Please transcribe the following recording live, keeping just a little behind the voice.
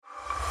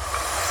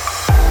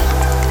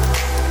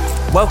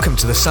Welcome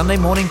to the Sunday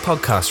morning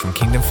podcast from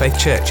Kingdom Faith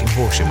Church in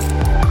Horsham.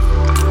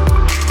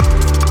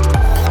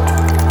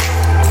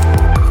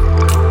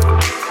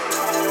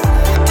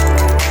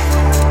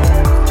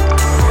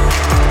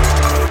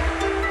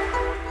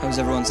 How's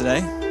everyone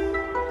today?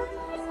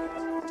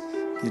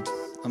 Good.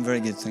 I'm very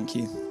good, thank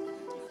you.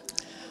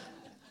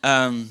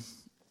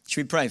 Should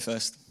we pray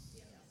first?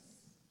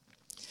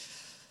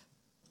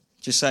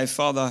 Just say,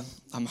 Father,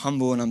 I'm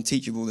humble and I'm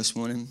teachable this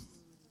morning.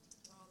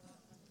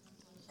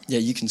 Yeah,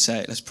 you can say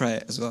it. Let's pray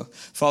it as well.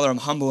 Father, I'm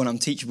humble and I'm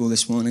teachable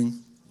this morning.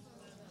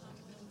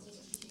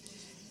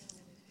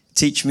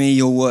 Teach me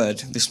your word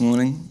this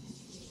morning.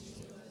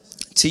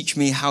 Teach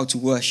me how to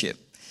worship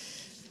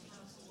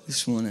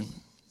this morning.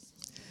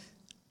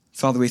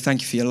 Father, we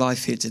thank you for your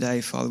life here today.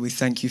 Father, we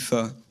thank you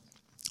for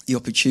the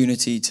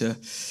opportunity to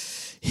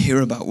hear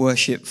about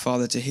worship.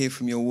 Father, to hear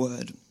from your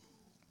word.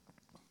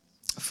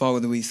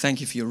 Father, we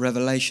thank you for your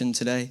revelation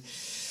today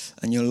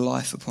and your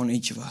life upon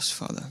each of us,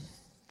 Father.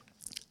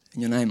 In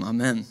your name,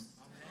 amen.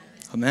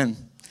 Amen.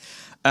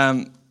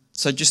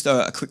 So just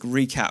a quick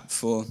recap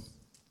for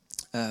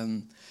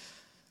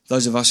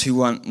those of us who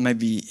weren't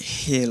maybe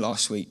here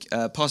last week.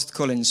 Pastor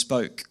Colin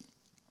spoke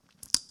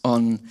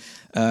on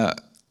the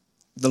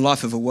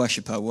life of a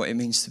worshipper, what it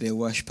means to be a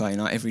worshipper in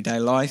our everyday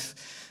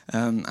life,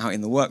 out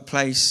in the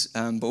workplace,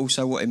 but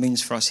also what it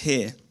means for us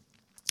here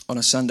on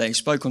a Sunday. He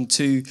spoke on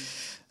two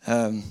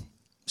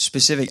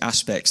specific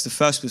aspects. The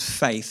first was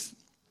faith,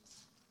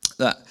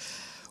 that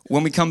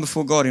when we come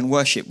before God in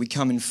worship, we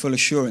come in full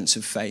assurance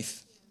of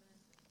faith,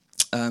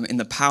 in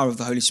the power of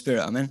the Holy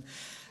Spirit, amen.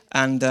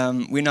 And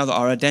we know that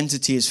our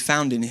identity is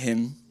found in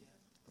Him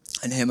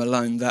and Him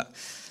alone, that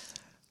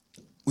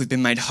we've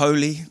been made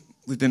holy,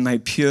 we've been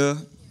made pure,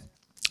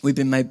 we've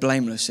been made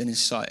blameless in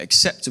His sight,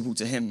 acceptable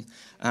to Him,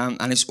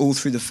 and it's all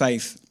through the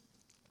faith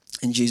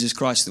in Jesus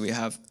Christ that we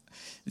have.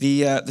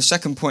 The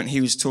second point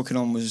he was talking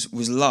on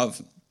was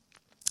love,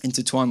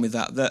 intertwined with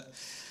that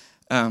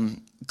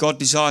God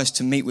desires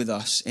to meet with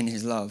us in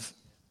His love.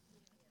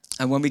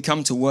 And when we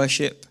come to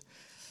worship,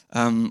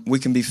 we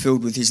can be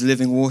filled with His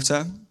living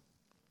water,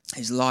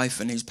 His life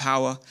and His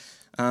power,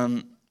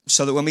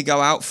 so that when we go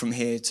out from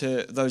here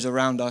to those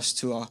around us,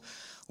 to our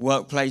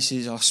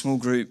workplaces, our small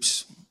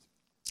groups,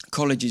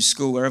 colleges,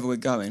 school, wherever we're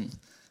going,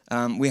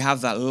 we have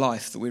that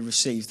life that we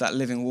receive, that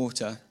living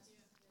water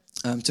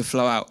to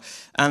flow out.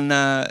 And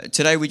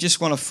today we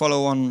just want to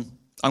follow on.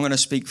 I'm going to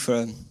speak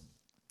for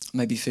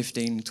maybe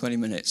 15, 20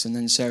 minutes, and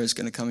then Sarah's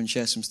going to come and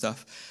share some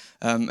stuff.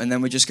 And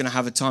then we're just going to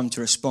have a time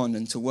to respond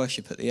and to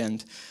worship at the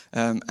end,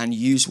 and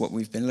use what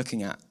we've been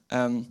looking at.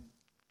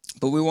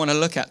 But we want to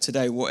look at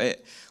today what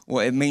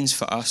it means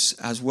for us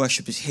as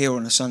worshippers here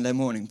on a Sunday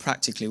morning,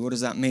 practically. What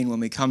does that mean when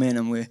we come in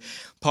and we're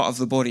part of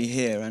the body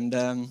here? And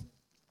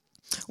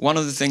one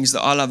of the things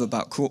that I love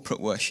about corporate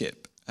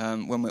worship,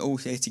 when we're all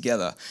here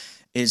together,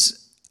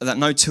 is that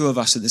no two of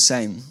us are the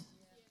same.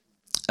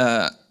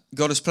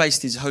 God has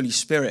placed His Holy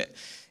Spirit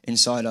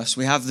inside us.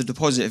 We have the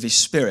deposit of His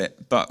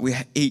Spirit, but we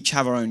each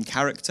have our own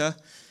character,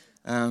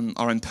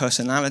 our own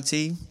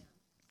personality,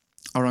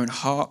 our own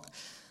heart.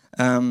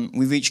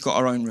 We've each got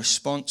our own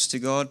response to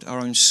God, our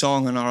own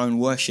song and our own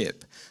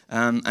worship.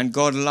 And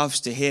God loves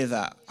to hear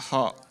that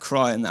heart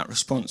cry and that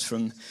response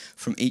from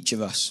each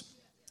of us.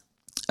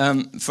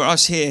 For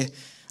us here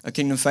at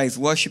Kingdom Faith,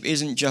 worship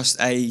isn't just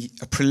a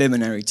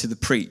preliminary to the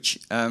preach.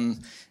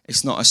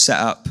 It's not a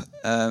setup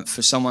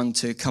for someone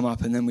to come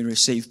up and then we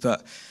receive,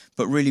 but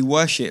really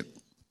worship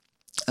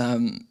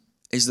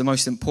is the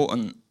most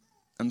important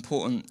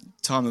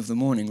time of the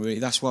morning, really.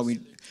 That's why we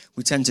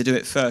tend to do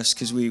it first,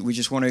 because we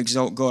just want to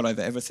exalt God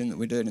over everything that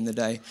we're doing in the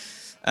day.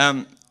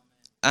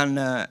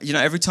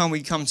 Every time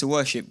we come to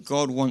worship,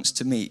 God wants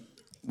to meet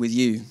with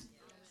you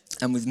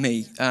and with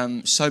me,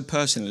 so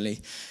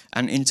personally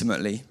and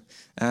intimately.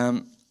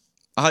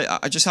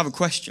 I just have a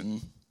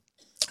question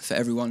for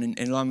everyone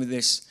in line with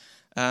this.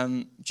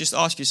 Just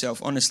ask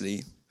yourself,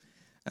 honestly,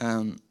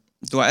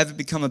 do I ever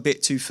become a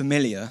bit too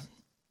familiar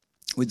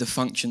with the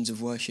functions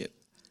of worship?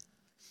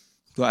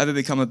 Do I ever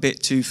become a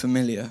bit too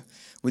familiar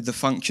with the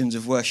functions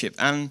of worship?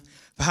 And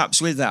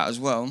perhaps with that as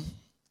well,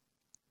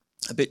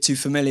 a bit too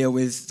familiar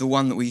with the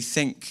one that we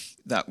think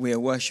that we are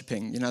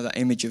worshipping, that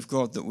image of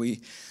God that we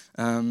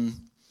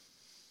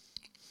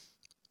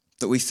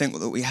think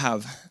that we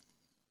have.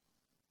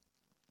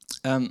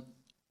 As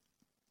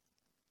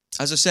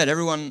I said,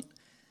 everyone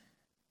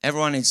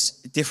is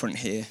different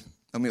here,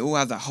 and we all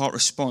have that heart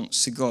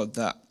response to God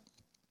that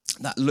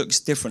looks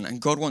different,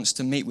 and God wants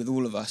to meet with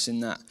all of us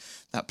in that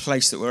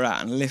place that we're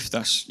at and lift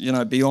us,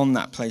 beyond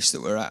that place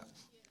that we're at.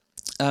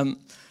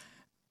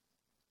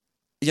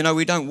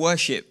 We don't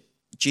worship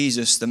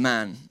Jesus, the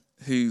man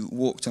who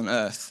walked on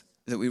earth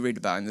that we read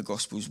about in the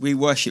Gospels. We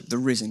worship the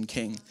risen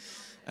King.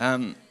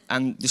 And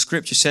the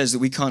scripture says that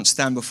we can't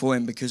stand before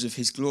Him because of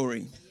His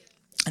glory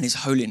and His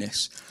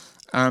holiness.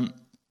 And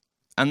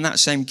that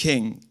same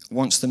King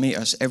wants to meet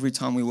us every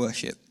time we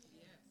worship.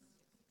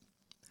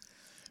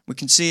 We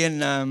can see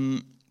in,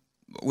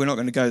 we're not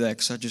going to go there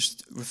because I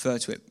just refer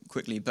to it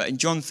quickly, but in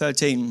John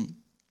 13,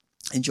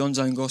 in John's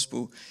own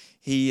gospel,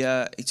 he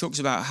talks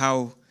about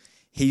how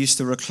he used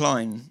to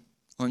recline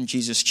on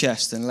Jesus'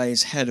 chest and lay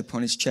his head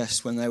upon his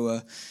chest when they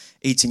were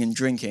eating and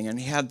drinking. And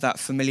he had that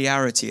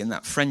familiarity and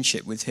that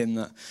friendship with him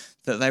that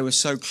they were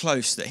so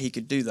close that he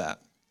could do that.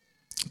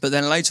 But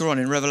then later on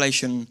in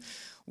Revelation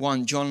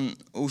 1, John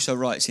also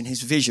writes in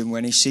his vision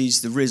when he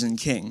sees the risen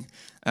king,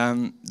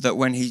 that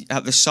when he,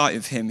 at the sight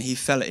of him, he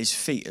fell at his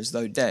feet as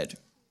though dead.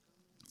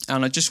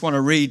 And I just want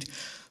to read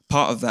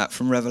part of that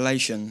from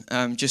Revelation,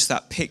 just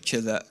that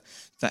picture that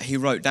he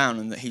wrote down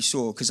and that he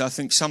saw, because I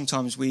think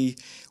sometimes we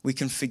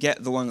can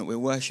forget the one that we're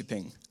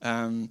worshipping.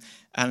 I'll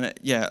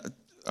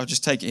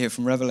just take it here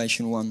from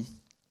Revelation 1.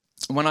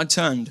 When I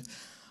turned,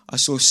 I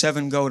saw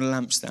 7 golden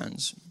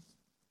lampstands,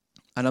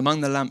 and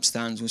among the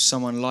lampstands was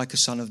someone like a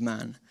son of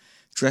man,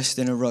 dressed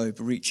in a robe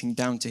reaching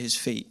down to his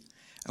feet,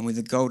 and with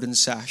a golden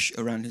sash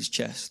around his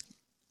chest.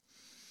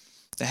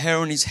 The hair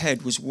on his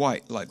head was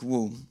white like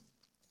wool,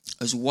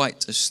 as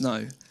white as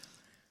snow,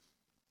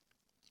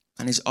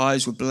 and his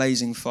eyes were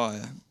blazing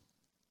fire.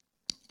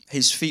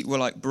 His feet were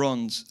like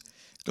bronze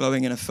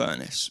glowing in a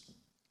furnace,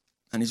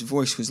 and his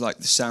voice was like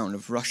the sound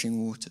of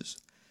rushing waters.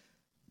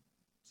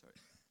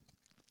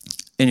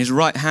 In his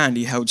right hand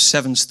he held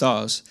 7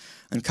 stars,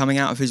 and coming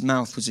out of his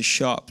mouth was a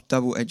sharp,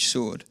 double-edged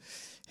sword.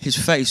 His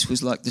face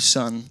was like the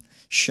sun,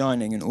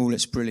 shining in all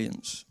its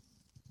brilliance.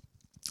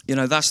 You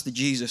know, that's the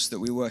Jesus that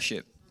we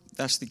worship.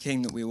 That's the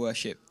King that we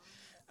worship.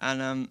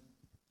 And,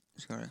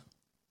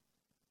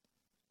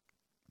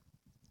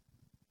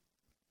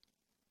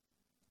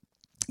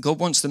 God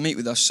wants to meet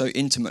with us so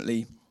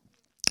intimately,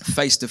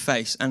 face to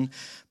face. And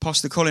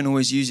Pastor Colin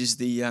always uses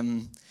the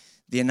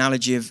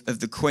analogy of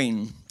the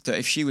Queen, that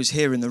if she was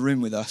here in the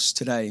room with us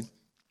today,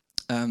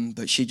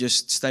 but she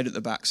just stayed at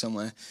the back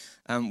somewhere,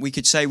 we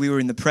could say we were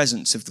in the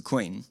presence of the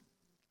Queen.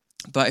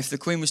 But if the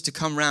Queen was to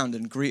come round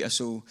and greet us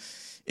all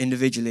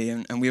individually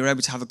and we were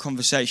able to have a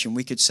conversation,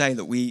 we could say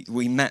that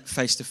we met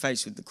face to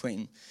face with the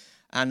Queen.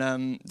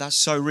 And that's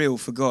so real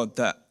for God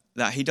that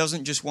he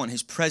doesn't just want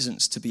his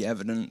presence to be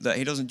evident, that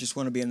he doesn't just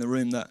want to be in the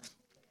room, that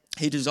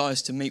he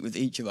desires to meet with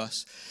each of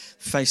us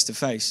face to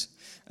face.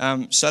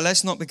 So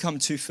let's not become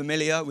too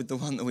familiar with the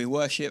one that we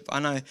worship. I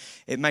know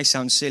it may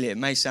sound silly,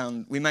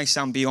 we may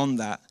sound beyond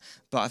that,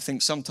 but I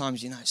think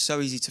sometimes, it's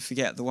so easy to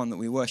forget the one that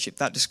we worship.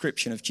 That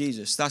description of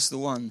Jesus, that's the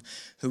one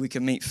who we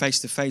can meet face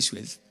to face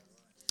with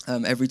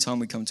every time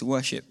we come to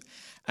worship.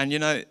 And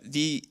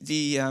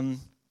the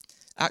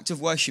act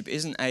of worship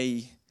isn't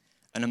an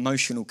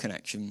emotional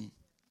connection.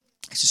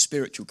 It's a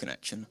spiritual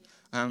connection.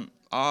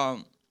 Our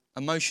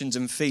emotions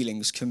and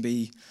feelings can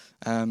be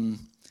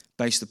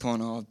based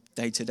upon our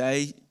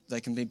day-to-day. They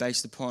can be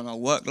based upon our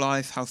work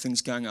life, how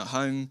things are going at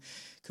home.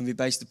 Can be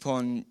based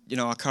upon,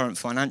 our current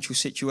financial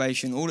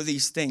situation. All of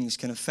these things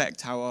can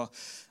affect how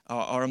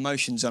our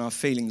emotions and our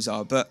feelings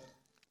are. But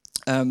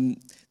the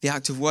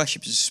act of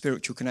worship is a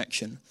spiritual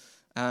connection,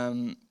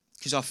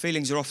 because our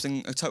feelings are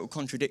often a total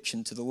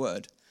contradiction to the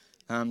word.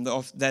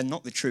 They're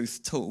not the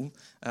truth at all,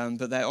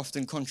 but they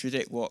often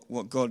contradict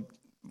what God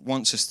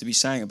wants us to be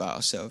saying about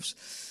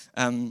ourselves.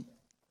 When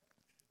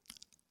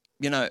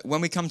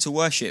we come to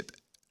worship,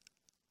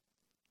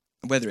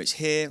 whether it's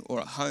here or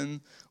at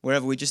home,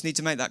 wherever, we just need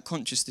to make that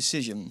conscious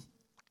decision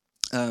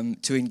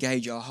to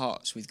engage our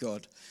hearts with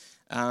God.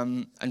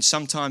 And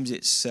sometimes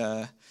it's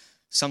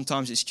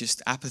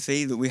just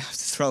apathy that we have to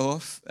throw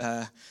off,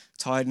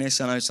 tiredness.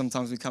 I know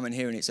sometimes we come in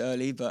here and it's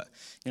early, but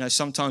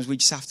sometimes we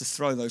just have to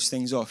throw those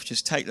things off.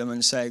 Just take them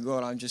and say,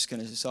 God, I'm just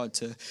going to decide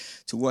to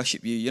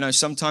worship you.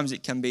 Sometimes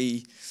it can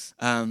be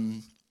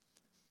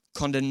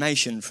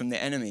condemnation from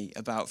the enemy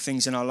about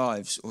things in our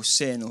lives, or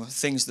sin, or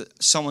things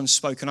that someone's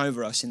spoken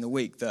over us in the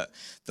week that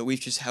we've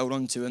just held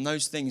on to, and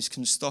those things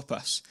can stop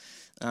us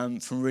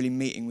from really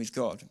meeting with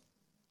God.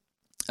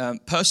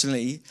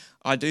 Personally,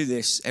 I do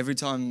this every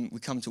time we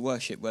come to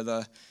worship,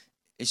 whether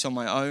it's on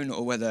my own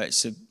or whether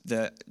it's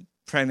the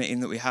prayer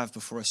meeting that we have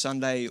before a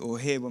Sunday, or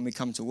here when we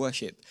come to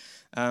worship.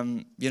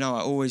 I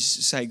always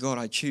say, God,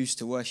 I choose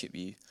to worship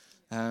you.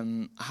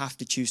 I have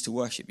to choose to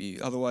worship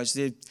you. Otherwise,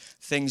 the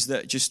things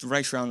that just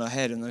race around our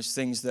head, and those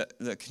things that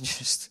can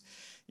just,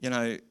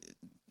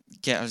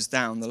 get us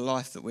down, the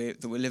life that we're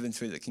living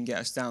through that can get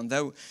us down,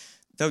 they'll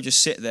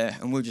just sit there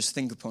and we'll just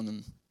think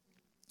upon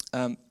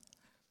them.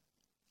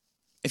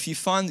 If you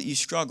find that you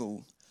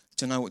struggle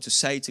to know what to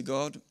say to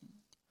God,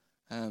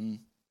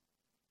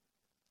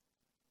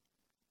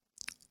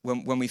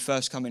 when we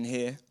first come in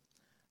here,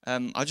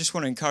 I just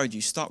want to encourage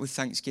you, start with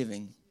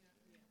thanksgiving.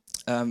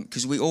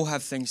 Because we all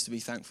have things to be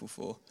thankful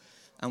for,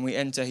 and we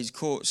enter his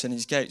courts and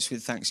his gates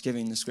with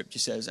thanksgiving, the scripture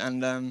says.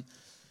 And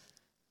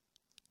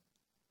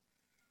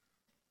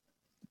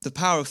the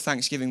power of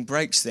thanksgiving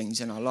breaks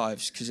things in our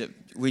lives, because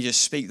we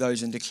just speak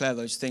those and declare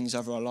those things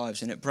over our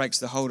lives, and it breaks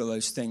the hold of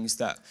those things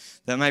that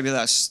maybe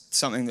that's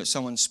something that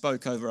someone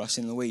spoke over us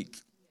in the week.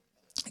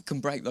 It can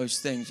break those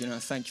things.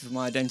 Thank you for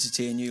my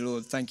identity in you,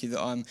 Lord. Thank you that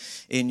I'm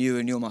in you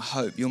and you're my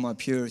hope, you're my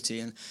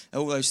purity, and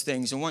all those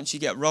things. And once you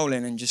get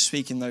rolling and just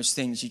speaking those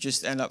things, you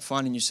just end up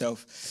finding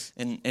yourself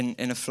in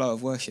a flow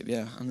of worship.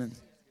 Yeah, amen.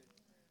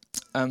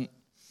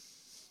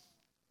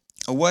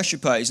 A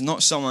worshipper is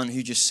not someone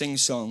who just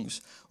sings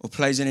songs or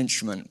plays an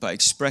instrument, but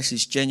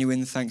expresses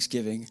genuine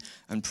thanksgiving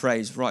and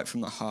praise right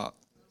from the heart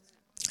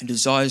and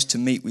desires to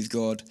meet with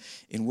God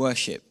in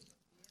worship.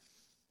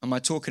 Am I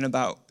talking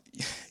about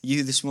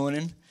you this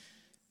morning?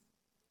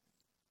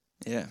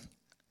 Yeah.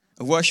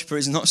 A worshipper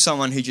is not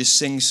someone who just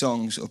sings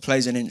songs or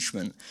plays an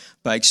instrument,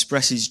 but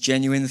expresses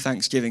genuine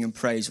thanksgiving and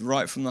praise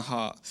right from the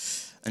heart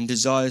and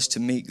desires to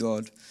meet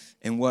God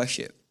in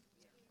worship.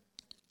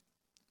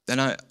 And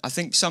I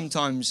think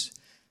sometimes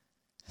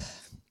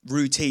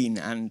routine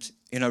and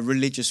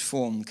religious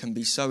form can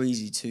be so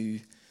easy to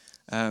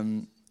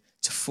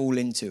fall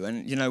into.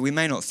 And we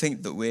may not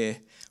think that we're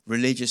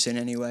religious in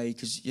any way,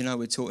 because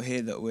we're taught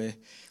here that we're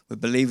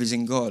believers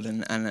in God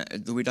and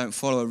that we don't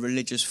follow a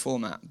religious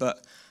format.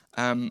 But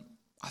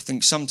I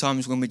think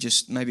sometimes when we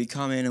just maybe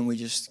come in and we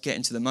just get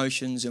into the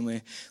motions and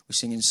we're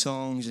singing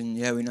songs, and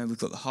we know we've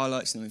got the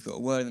highlights and we've got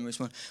a word and we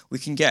respond, we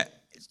can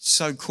get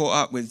so caught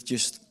up with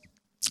just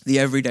the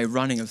everyday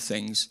running of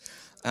things.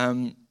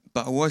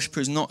 But a worshipper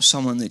is not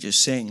someone that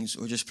just sings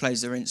or just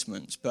plays their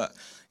instruments. But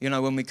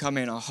when we come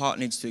in, our heart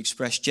needs to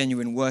express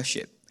genuine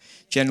worship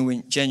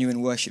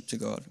to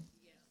God.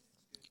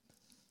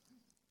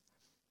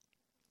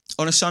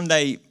 On a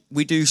Sunday,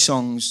 we do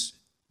songs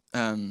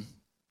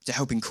to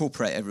help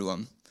incorporate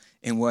everyone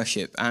in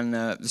worship. And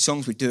the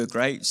songs we do are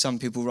great. Some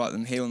people write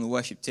them here on the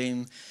worship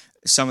team.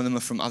 Some of them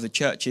are from other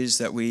churches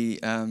that we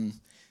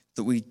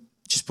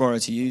just borrow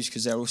to use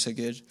because they're also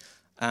good.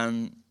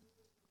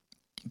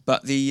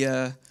 But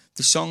the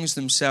songs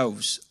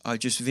themselves are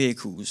just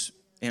vehicles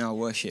in our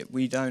worship.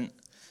 We don't.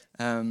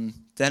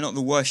 They're not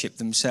the worship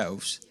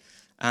themselves,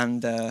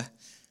 and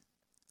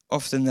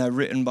often they're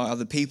written by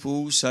other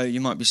people. So you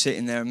might be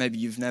sitting there and maybe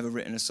you've never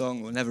written a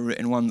song or never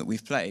written one that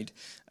we've played.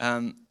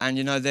 And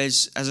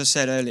there's, as I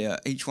said earlier,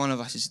 each one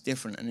of us is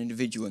different and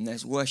individual, and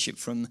there's worship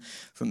from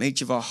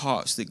each of our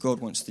hearts that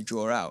God wants to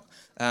draw out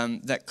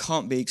that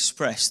can't be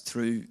expressed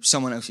through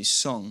someone else's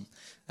song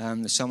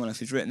that someone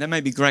else has written. There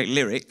may be great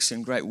lyrics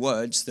and great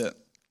words that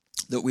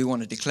we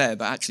want to declare,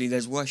 but actually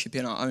there's worship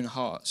in our own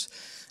hearts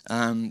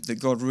that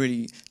God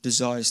really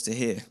desires to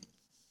hear.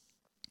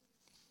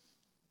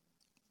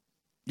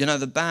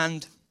 The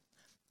band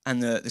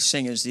and the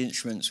singers, the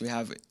instruments we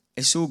have,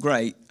 it's all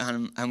great,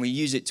 and we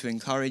use it to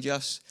encourage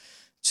us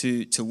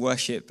to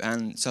worship,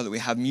 and so that we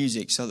have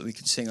music so that we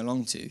can sing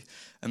along to,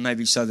 and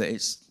maybe so that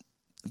it's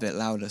a bit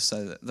louder,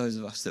 so that those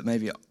of us that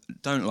maybe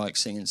don't like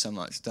singing so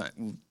much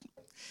will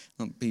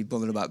not be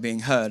bothered about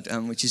being heard,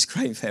 which is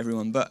great for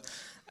everyone. But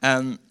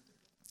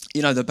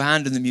the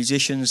band and the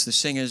musicians, the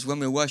singers, when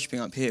we're worshiping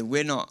up here,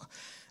 we're not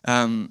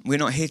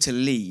here to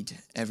lead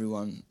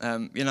everyone.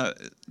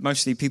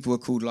 Mostly people are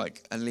called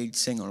like a lead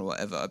singer or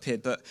whatever up here,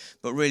 but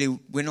really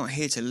we're not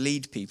here to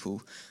lead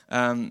people.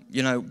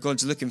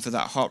 God's looking for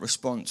that heart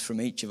response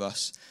from each of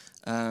us,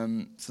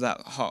 for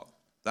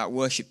that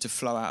worship to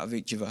flow out of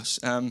each of us.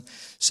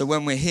 So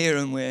when we're here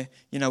and we're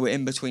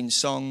in between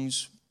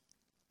songs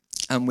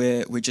and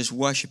we're just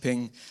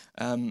worshiping,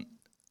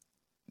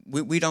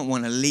 we don't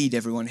want to lead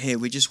everyone here.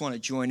 We just want to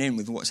join in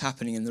with what's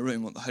happening in the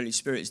room, what the Holy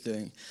Spirit is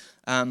doing.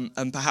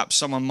 And perhaps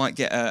someone might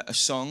get a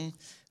song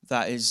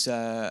that is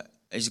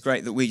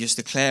great that we just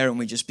declare, and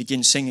we just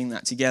begin singing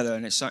that together,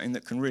 and it's something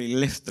that can really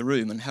lift the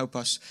room and help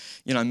us,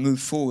 move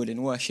forward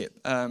in worship.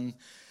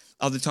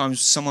 Other times,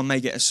 someone may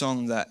get a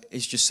song that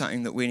is just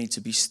something that we need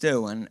to be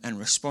still and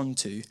respond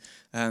to,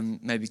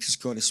 maybe because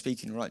God is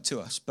speaking right to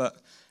us. But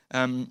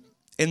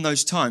in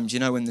those times,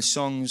 when the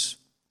songs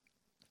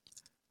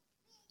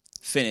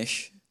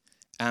finish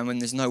and when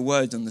there's no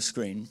words on the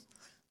screen,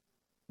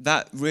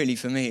 that really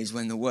for me is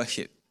when the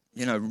worship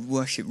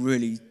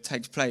really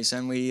takes place.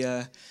 And we,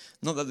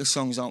 not that the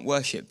songs aren't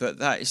worship, but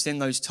that it's in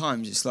those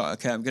times it's like,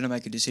 okay, I'm going to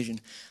make a decision.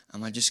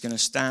 Am I just going to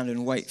stand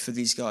and wait for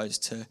these guys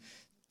to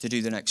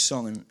do the next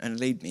song and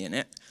lead me in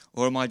it?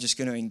 Or am I just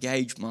going to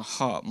engage my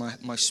heart,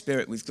 my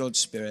spirit with God's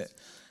Spirit,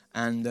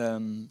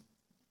 and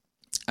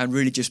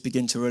really just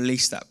begin to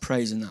release that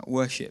praise and that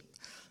worship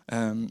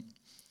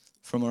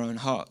from our own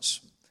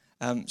hearts?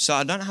 So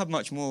I don't have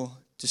much more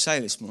to say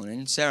this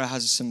morning. Sarah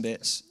has some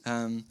bits,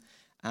 do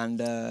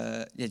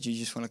you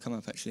just want to come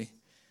up actually?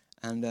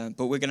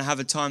 But we're going to have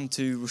a time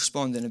to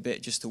respond in a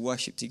bit, just to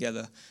worship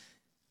together.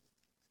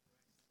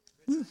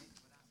 Woo.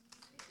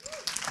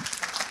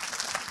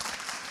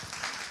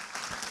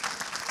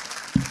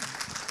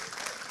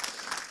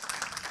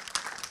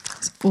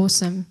 It's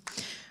awesome.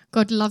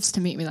 God loves to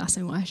meet with us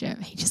in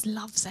worship. He just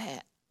loves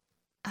it.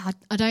 I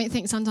don't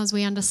think sometimes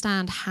we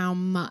understand how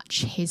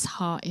much his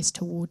heart is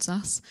towards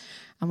us,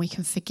 and we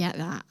can forget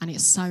that. And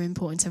it's so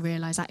important to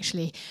realize,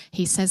 actually,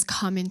 he says,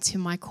 come into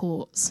my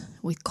courts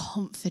with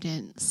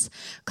confidence,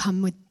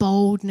 come with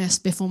boldness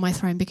before my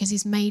throne, because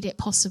he's made it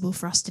possible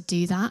for us to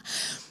do that.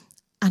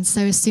 And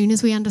so as soon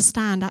as we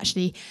understand,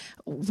 actually,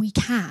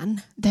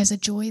 there's a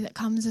joy that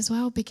comes as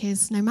well,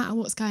 because no matter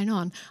what's going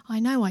on, I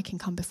know I can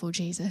come before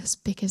Jesus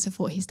because of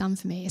what he's done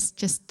for me. It's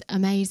just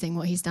amazing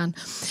what he's done.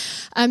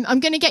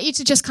 I'm going to get you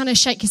to just kind of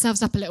shake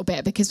yourselves up a little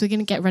bit, because we're going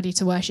to get ready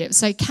to worship.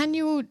 So can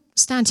you all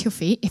stand to your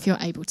feet if you're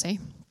able to?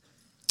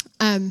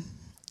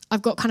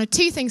 I've got kind of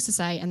two things to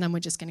say, and then we're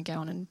just going to go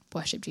on and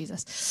worship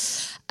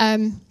Jesus.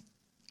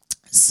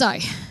 So,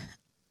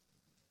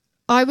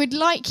 I would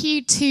like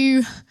you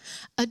to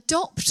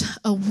adopt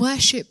a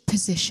worship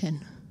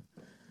position.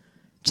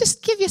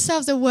 Just give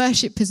yourselves a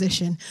worship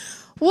position.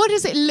 What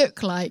does it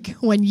look like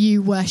when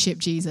you worship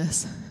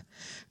Jesus?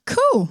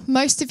 Cool.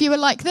 Most of you are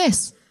like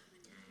this.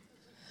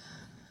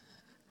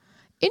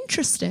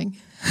 Interesting.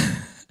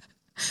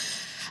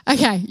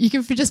 Okay, you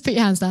can just put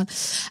your hands down.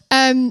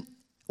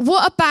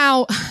 What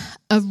about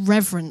a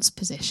reverence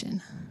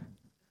position?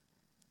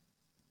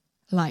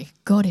 Like,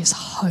 God is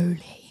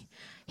holy.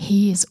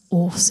 He is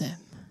awesome.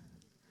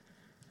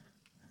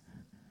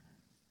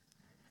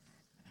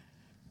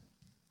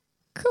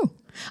 Cool.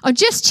 I'm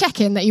just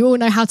checking that you all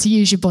know how to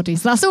use your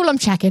bodies. That's all I'm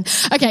checking.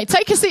 Okay,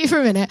 take a seat for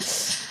a minute.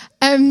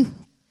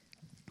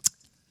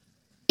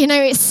 You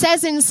know, it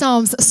says in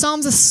Psalms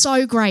are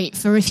so great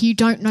for if you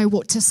don't know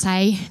what to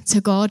say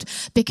to God,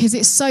 because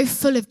it's so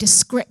full of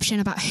description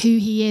about who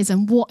he is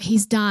and what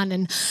he's done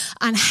and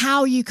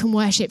how you can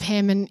worship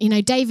him. And, you know,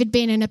 David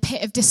being in a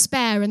pit of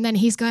despair, and then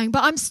he's going,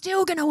 but I'm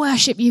still going to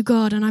worship you,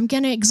 God, and I'm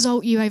going to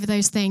exalt you over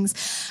those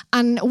things.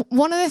 And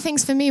one of the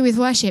things for me with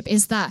worship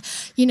is that,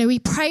 you know, we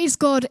praise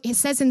God. It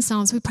says in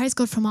Psalms, we praise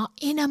God from our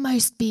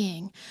innermost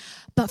being.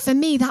 But for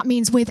me, that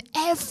means with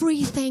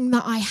everything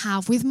that I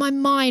have, with my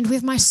mind,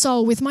 with my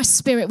soul, with my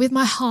spirit, with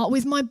my heart,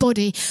 with my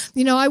body.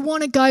 You know, I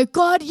want to go,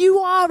 God, you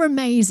are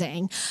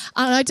amazing.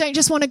 And I don't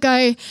just want to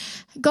go,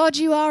 God,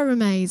 you are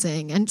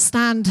amazing, and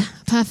stand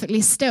perfectly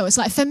still. It's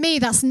like, for me,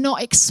 that's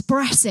not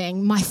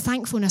expressing my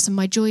thankfulness and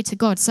my joy to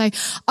God. So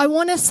I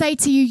want to say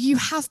to you, you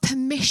have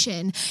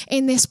permission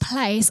in this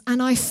place, and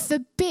I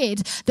forbid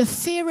the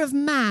fear of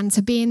man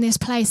to be in this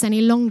place any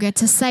longer,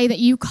 to say that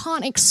you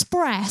can't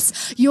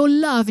express your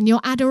love and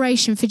your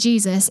adoration for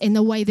Jesus in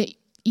the way that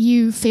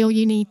you feel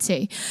you need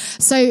to.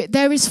 So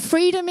there is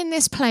freedom in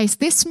this place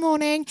this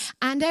morning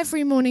and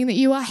every morning that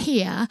you are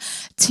here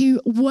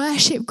to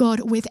worship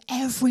God with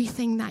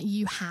everything that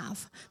you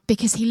have,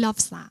 because he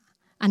loves that.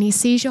 And he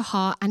sees your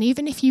heart. And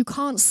even if you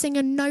can't sing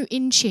a note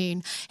in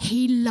tune,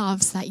 he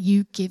loves that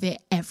you give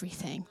it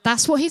everything.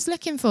 That's what he's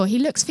looking for. He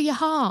looks for your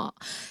heart.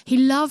 He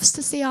loves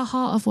to see our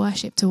heart of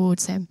worship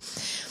towards him.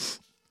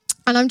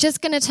 And I'm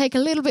just going to take a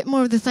little bit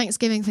more of the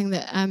Thanksgiving thing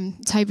that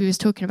Toby was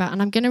talking about.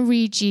 And I'm going to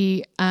read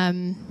you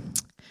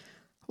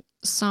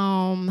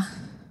Psalm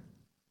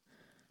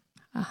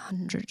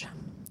 100.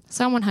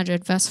 Psalm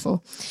 100, verse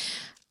 4.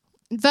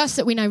 Verse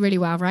that we know really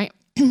well, right?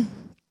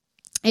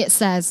 It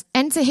says,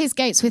 enter his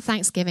gates with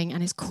thanksgiving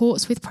and his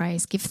courts with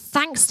praise. Give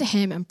thanks to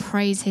him and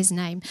praise his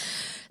name.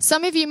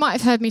 Some of you might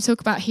have heard me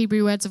talk about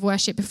Hebrew words of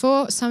worship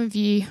before. Some of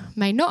you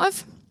may not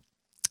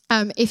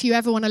have. If you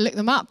ever want to look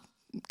them up,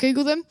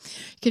 Google them.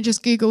 You can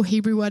just Google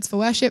Hebrew words for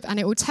worship, and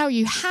it will tell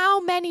you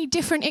how many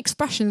different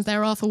expressions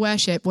there are for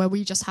worship where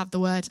we just have the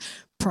word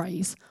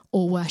praise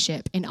or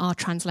worship in our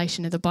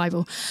translation of the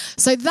Bible.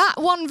 So that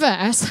one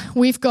verse,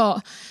 we've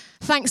got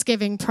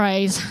thanksgiving,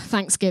 praise,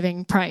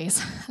 thanksgiving,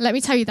 praise. Let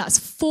me tell you, that's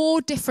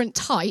 4 different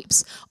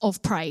types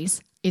of praise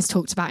is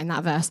talked about in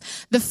that verse.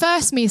 The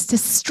first means to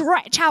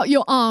stretch out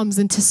your arms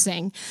and to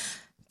sing.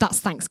 That's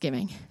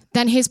thanksgiving.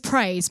 Then his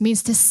praise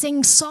means to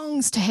sing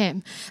songs to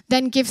him.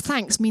 Then give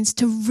thanks means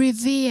to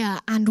revere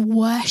and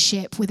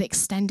worship with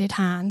extended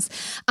hands.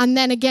 And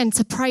then again,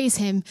 to praise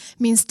him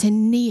means to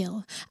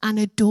kneel and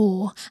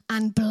adore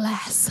and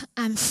bless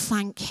and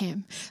thank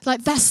him.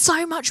 Like, there's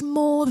so much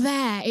more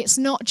there. It's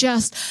not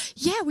just,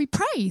 yeah, we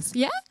praise,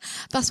 yeah?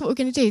 That's what we're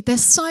going to do.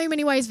 There's so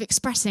many ways of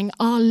expressing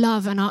our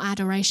love and our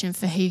adoration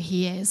for who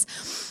he is.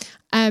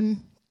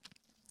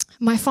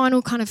 My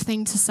final kind of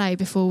thing to say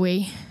before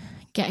we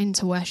get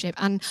into worship,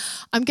 and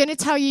I'm going to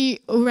tell you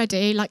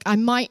already, like, I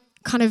might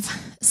kind of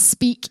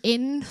speak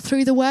in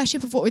through the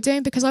worship of what we're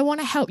doing, because I want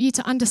to help you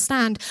to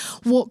understand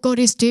what God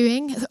is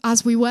doing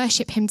as we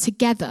worship him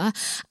together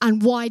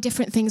and why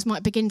different things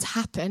might begin to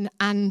happen.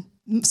 And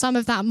some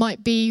of that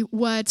might be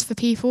words for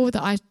people,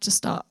 that I just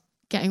start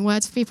getting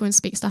words for people and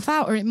speak stuff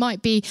out, or it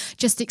might be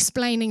just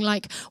explaining,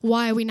 like,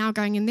 why are we now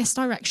going in this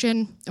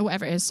direction, or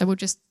whatever it is. So we'll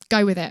just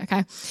go with it,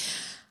 okay?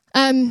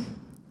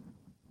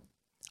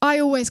 I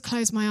always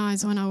close my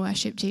eyes when I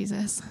worship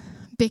Jesus,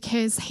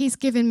 because he's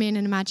given me an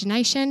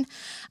imagination,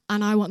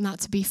 and I want that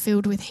to be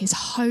filled with his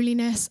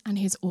holiness and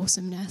his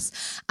awesomeness.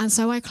 And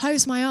so I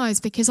close my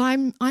eyes, because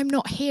I'm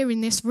not here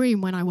in this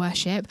room when I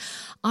worship.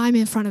 I'm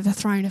in front of the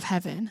throne of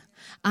heaven.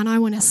 And I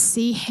want to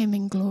see him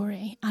in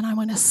glory, and I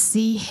want to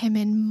see him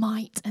in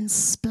might and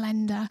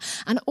splendor,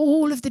 and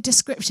all of the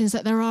descriptions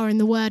that there are in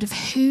the word of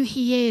who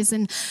he is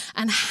and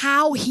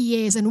how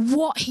he is and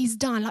what he's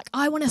done. Like,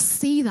 I want to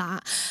see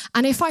that.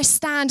 And if I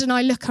stand and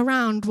I look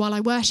around while I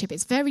worship,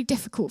 it's very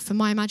difficult for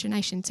my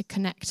imagination to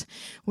connect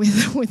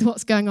with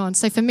what's going on.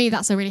 So for me,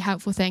 that's a really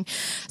helpful thing.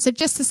 So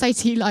just to say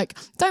to you, like,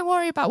 don't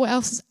worry about what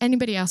else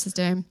anybody else is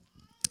doing.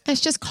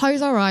 Let's just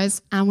close our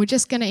eyes, and we're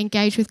just going to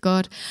engage with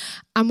God.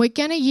 And we're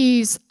going to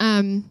use,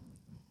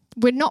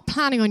 we're not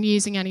planning on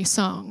using any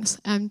songs.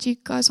 Do you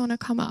guys want to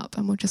come up,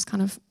 and we'll just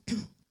kind of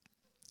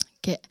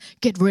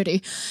get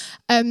ready.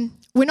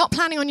 We're not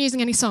planning on using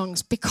any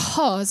songs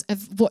because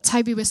of what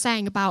Toby was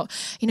saying about,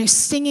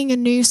 singing a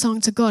new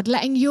song to God,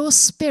 letting your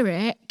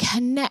spirit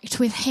connect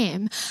with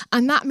him.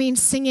 And that means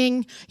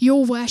singing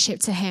your worship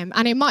to him.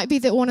 And it might be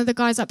that one of the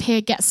guys up here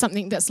gets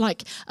something that's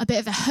like a bit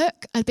of a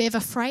hook, a bit of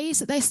a phrase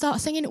that they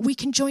start singing. We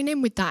can join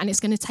in with that and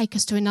it's going to take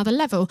us to another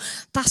level.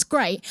 That's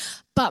great.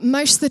 But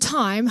most of the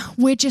time,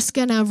 we're just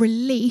going to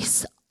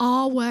release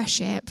our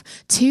worship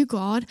to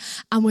God,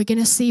 and we're going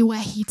to see where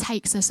he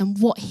takes us and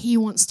what he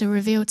wants to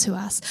reveal to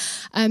us.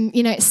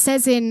 It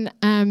says in,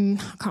 I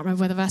can't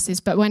remember where the verse is,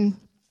 but when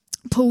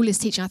Paul is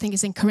teaching, I think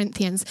it's in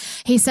Corinthians,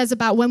 he says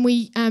about when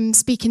we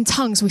speak in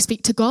tongues, we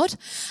speak to God.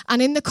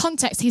 And in the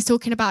context, he's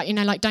talking about,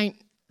 don't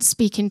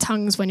speak in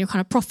tongues when you're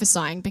kind of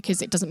prophesying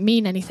because it doesn't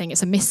mean anything.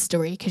 It's a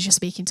mystery because you're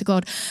speaking to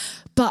God.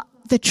 But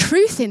the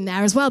truth in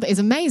there as well that is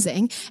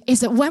amazing is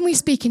that when we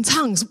speak in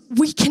tongues,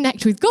 we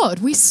connect with God.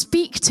 We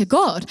speak to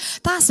God.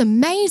 That's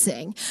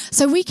amazing.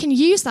 So we can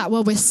use that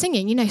while we're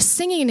singing,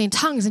 singing in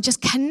tongues and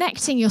just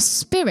connecting your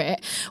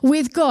spirit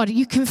with God.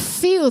 You can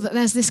feel that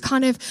there's this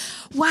kind of,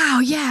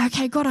 wow, yeah,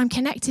 okay, God, I'm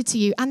connected to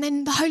you. And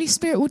then the Holy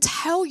Spirit will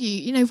tell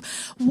you,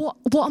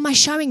 what am I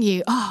showing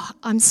you? Oh,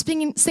 I'm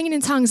singing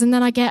in tongues, and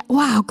then I get,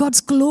 wow,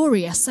 God's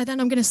glorious. So then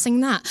I'm going to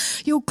sing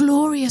that. You're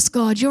glorious,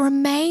 God. You're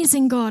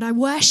amazing, God. I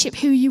worship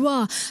who you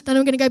are. Then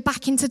I'm going to go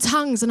back into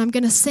tongues and I'm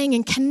going to sing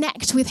and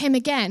connect with him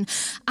again,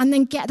 and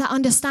then get that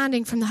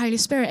understanding from the Holy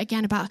Spirit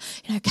again about,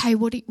 okay,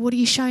 what are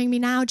you showing me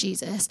now,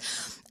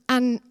 Jesus?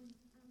 And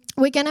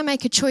we're going to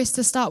make a choice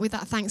to start with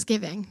that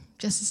thanksgiving,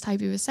 just as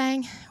Toby was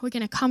saying. We're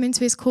going to come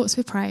into his courts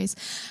with praise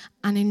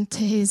and into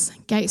his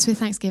gates with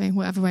thanksgiving,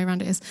 whatever way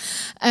around it is.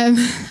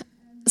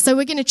 So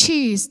we're going to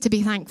choose to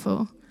be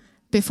thankful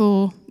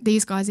before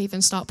these guys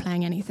even start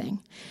playing anything.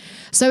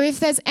 So if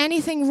there's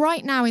anything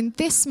right now in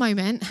this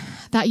moment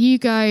that you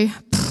go,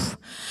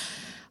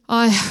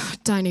 I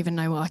don't even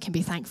know what I can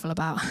be thankful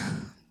about,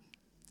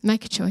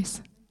 make a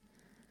choice.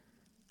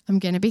 I'm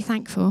going to be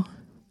thankful.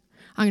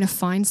 I'm going to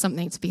find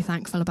something to be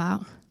thankful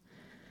about.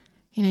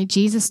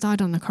 Jesus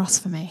died on the cross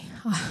for me.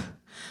 Oh,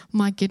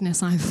 my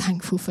goodness, I'm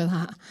thankful for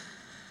that.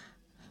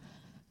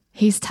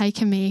 He's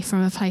taken me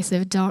from a place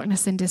of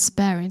darkness and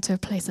despair into a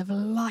place of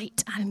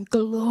light and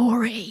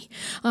glory.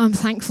 I'm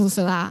thankful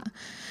for that.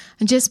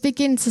 And just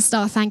begin to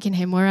start thanking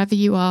him wherever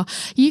you are.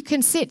 You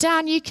can sit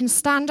down, you can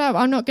stand up.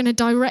 I'm not going to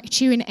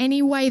direct you in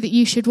any way that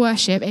you should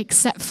worship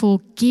except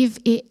for give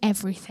it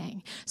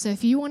everything. So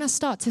if you want to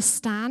start to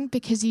stand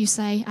because you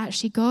say,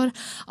 actually, God,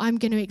 I'm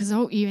going to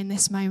exalt you in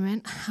this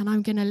moment and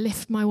I'm going to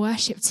lift my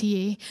worship to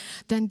you,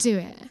 then do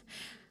it.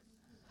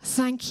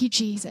 Thank you,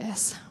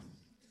 Jesus.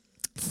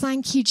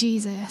 Thank you,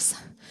 Jesus.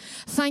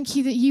 Thank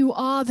you that you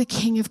are the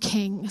King of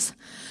Kings.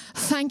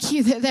 Thank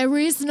you that there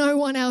is no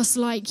one else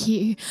like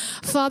you.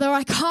 Father,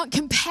 I can't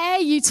compare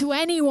you to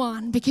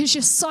anyone because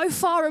you're so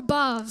far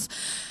above.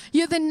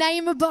 You're the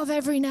name above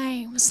every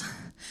name.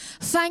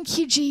 Thank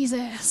you,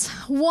 Jesus.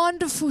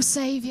 Wonderful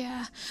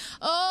Savior.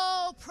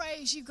 Oh,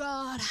 praise you,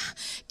 God.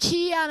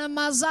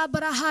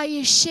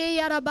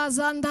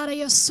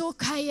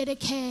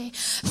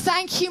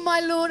 Thank you, my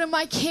Lord and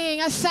my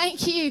King. I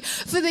thank you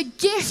for the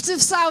gift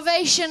of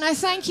salvation. I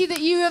thank you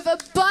that you have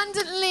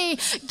abundantly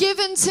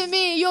given to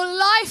me. Your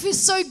life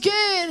is so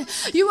good.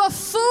 You are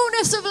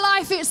fullness of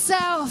life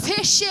itself.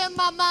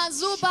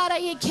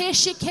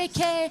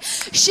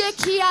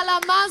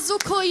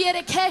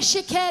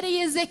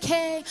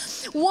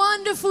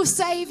 Wonderful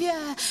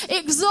Savior,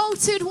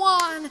 exalted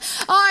one.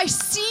 I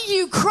see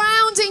you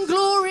crowned in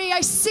glory.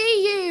 I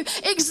see you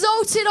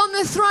exalted on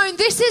the throne.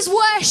 This is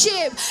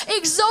worship,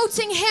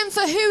 exalting him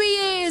for who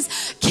he is.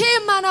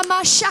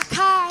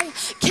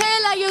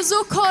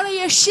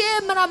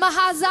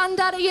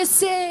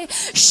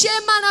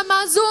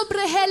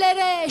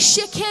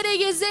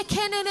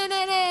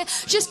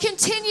 Just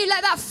continue,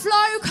 let that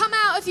flow come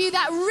out of you,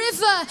 that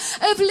river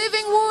of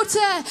living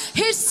water,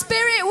 his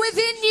spirit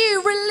within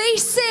you,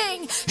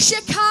 releasing.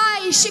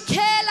 Shekai,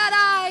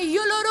 Shekelarai,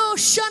 Yuloro,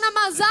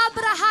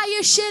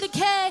 Shanamazabrahaya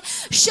Shirke,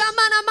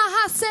 Shamana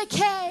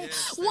Mahaseke.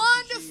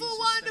 Wonderful,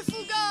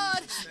 wonderful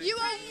God. You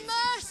are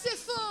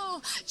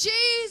merciful.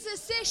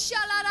 Jesus,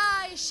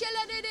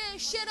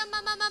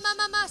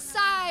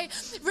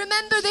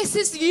 remember, this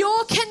is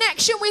your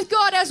connection with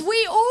God. As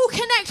we all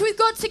connect with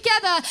God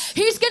together,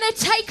 he's going to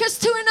take us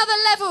to another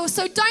level.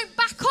 So don't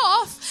back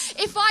off.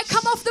 If I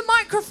come off the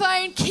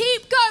microphone,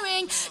 keep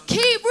going,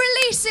 keep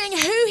releasing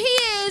who he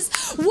is,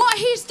 what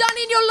he's done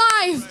in your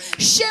life.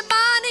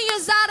 Shemani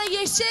Yazara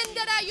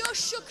Yeshendara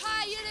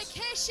Yoshukai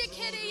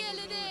Yerekeshikere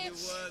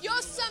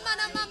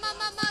Yosamana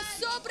Mama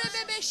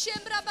Sobrebebe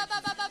Shembra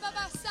Baba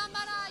Baba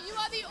Samara. You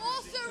are the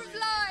author of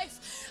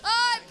life.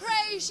 I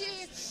praise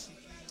you.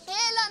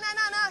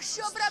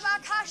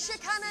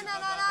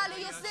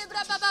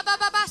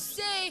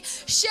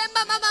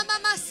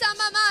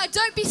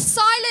 Don't be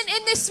silent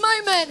in this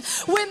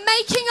moment. We're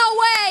making our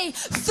way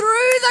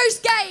through those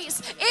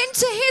gates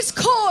into his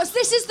courts.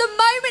 This is the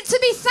moment to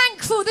be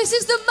thankful. This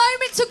is the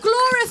moment to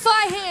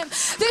glorify him.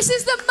 This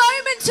is the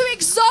moment to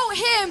exalt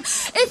him.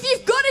 If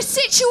you've got a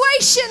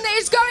situation that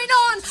is going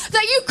on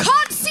that you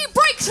can't see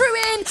breakthrough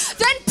in,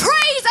 then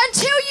praise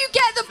until you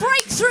get the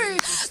breakthrough.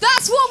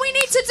 That's what we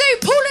need to do.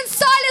 Paul and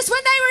Silas,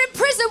 when they were in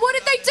prison, what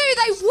did they do?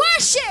 They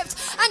worshipped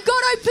and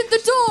God opened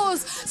the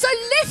doors. So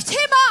lift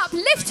him up,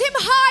 lift him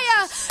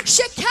higher.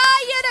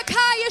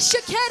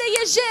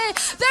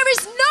 There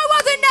is no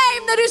other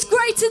name that is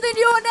greater than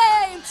your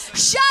name.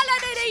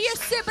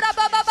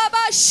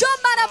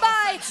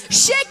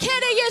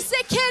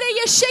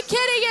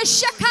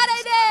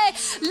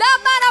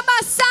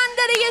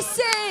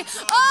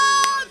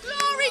 Oh,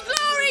 glory,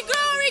 glory,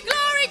 glory,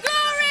 glory,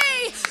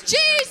 glory.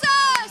 Jesus.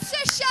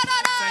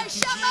 Thank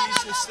you,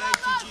 Jesus. Thank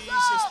you,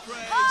 Jesus.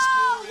 Praise,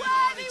 Oh, glory,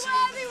 worthy, to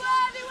worthy, you.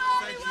 worthy,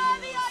 worthy, Thank you,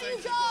 worthy Lord. are you,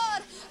 Thank you,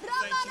 God.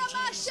 Thank you,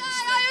 Jesus.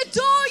 I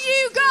adore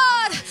you,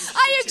 God.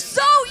 I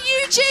exalt you,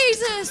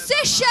 Jesus.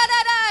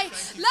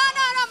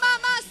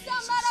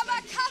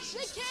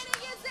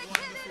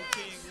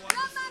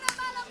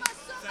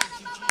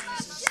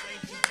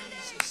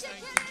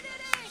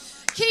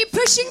 Keep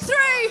pushing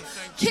through.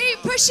 Keep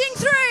pushing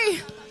through.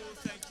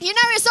 You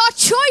know, it's our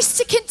choice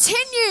to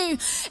continue.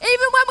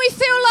 Even when we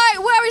feel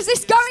like, where is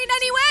this going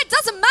anywhere? It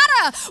doesn't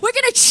matter. We're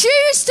going to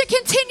choose to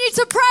continue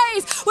to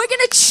praise. We're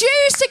going to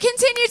choose to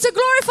continue to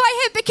glorify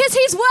him because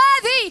he's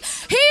worthy.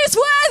 He is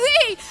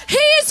worthy.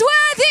 He is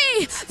worthy.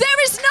 There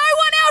is no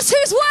one else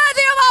who's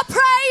worthy of our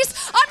praise.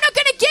 I'm not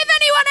going to give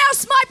anyone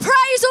else my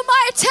praise or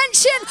my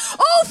attention.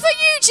 All for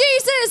you,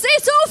 Jesus.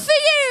 It's all for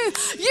you.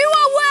 You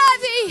are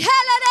worthy.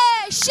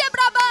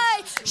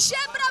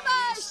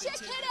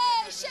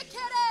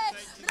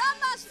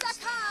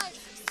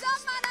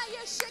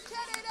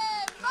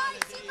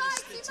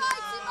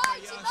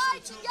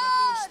 Mighty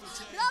God.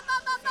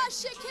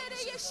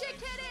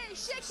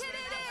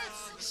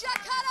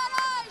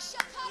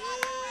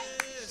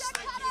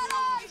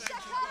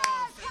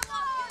 Come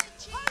on.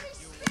 Holy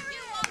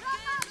Spirit.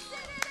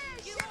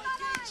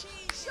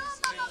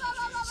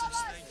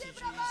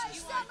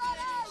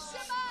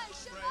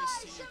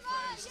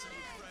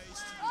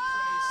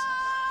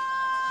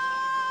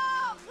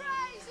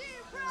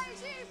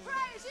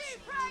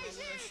 Praise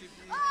you.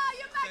 Oh,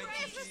 you're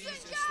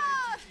magnificent,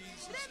 God.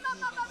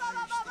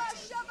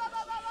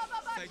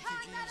 Thank you,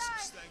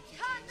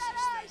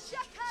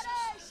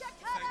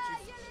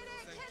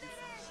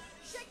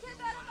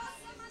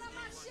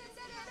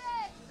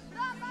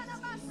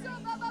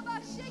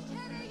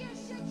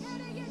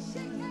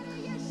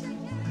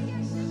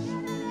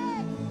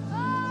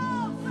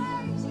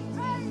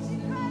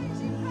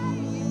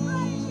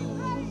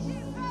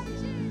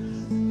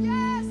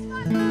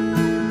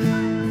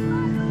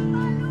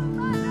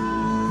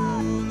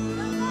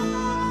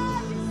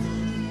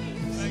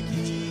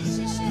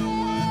 Jesus. Thank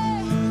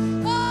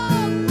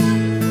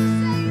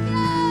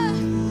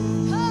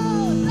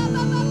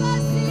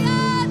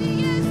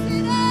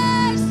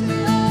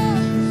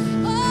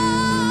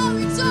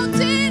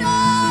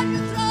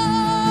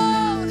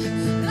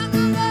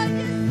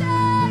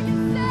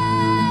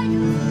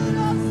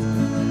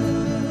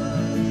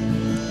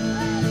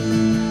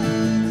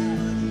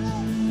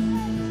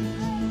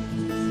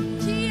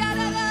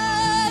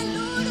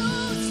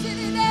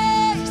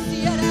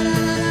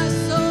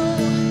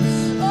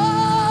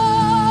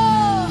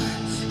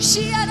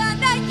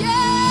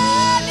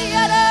you,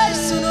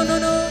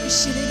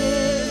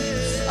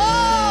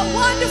 Oh,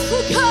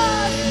 wonderful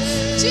God,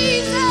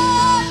 Jesus,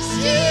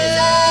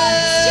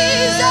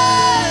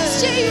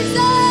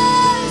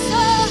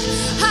 oh,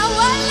 how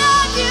I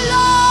love you,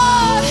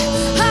 Lord,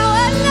 how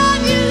I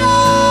love you,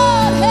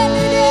 Lord.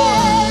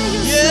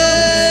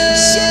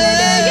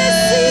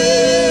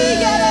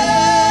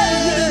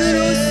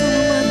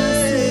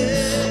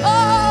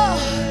 Oh,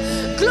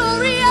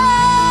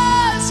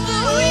 glorious,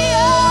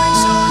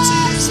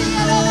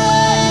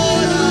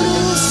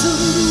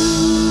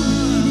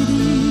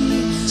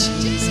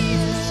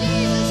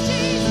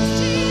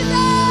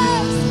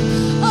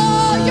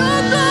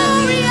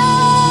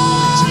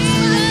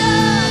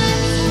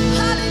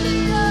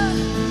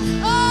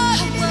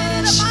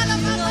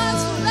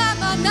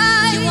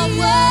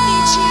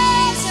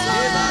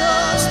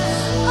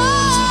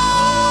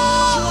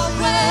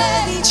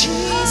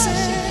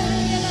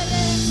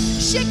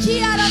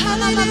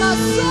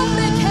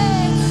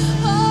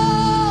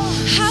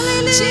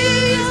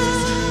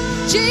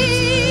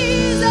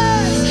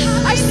 Jesus,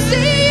 I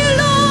see you,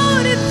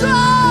 Lord,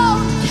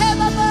 enthroned.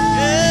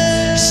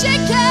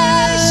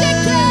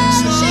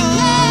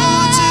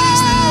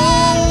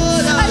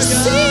 I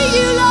see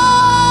you,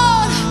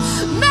 Lord,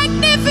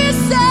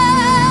 magnificent.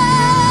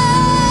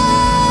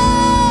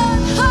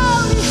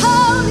 Holy,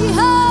 holy,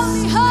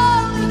 holy,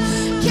 holy.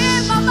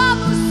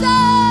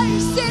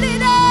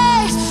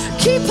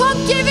 Keep on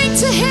giving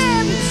to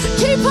him.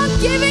 Keep on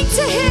giving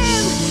to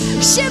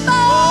him.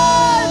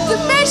 Shema, the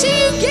measure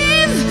you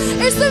give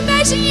is the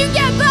measure you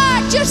get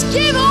back. Just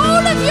give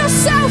all of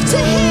yourself to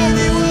him.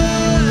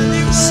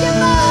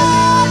 Shema,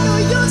 no,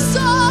 your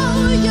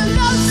soul, your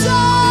love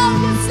soul,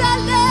 your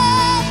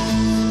salad.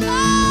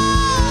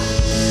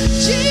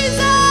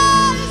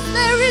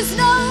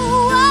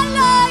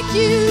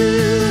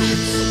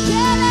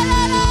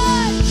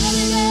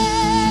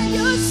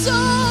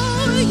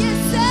 soul,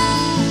 yes,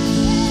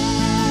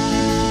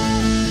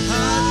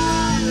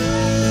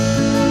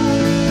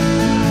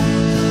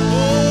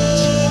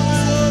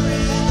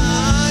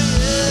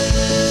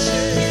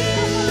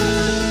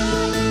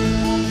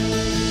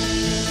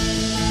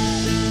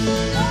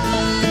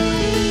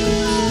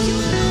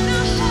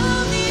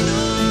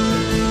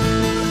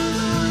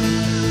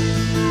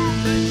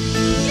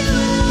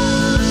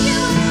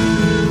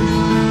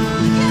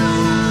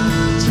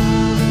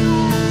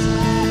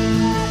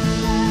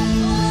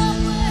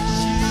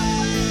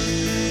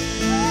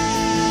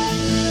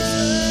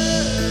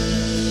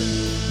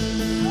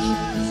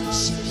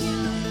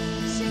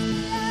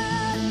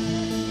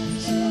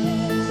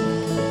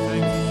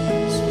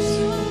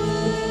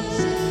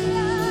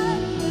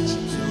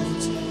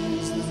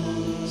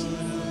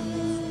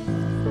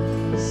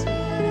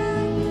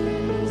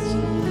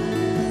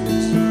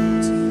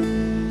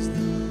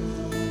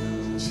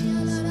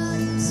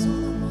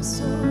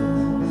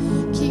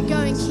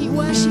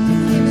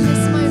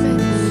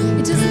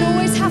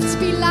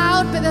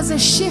 there's a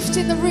shift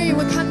in the room.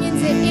 We're coming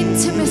into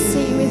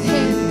intimacy with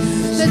Him.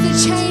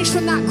 There's a change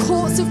from that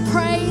courts of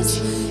praise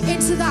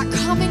into that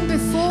coming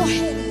before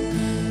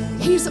Him.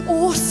 He's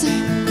awesome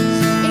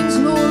in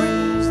glory.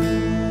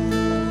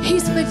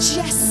 He's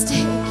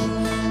majestic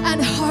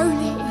and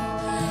holy.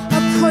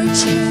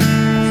 Approach Him.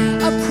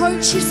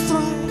 Approach His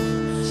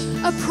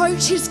throne.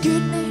 Approach His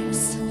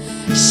goodness.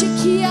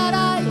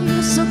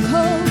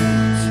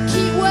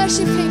 Keep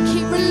worshiping.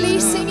 Keep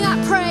releasing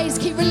that praise.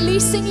 Keep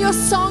releasing your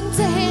song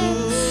to Him.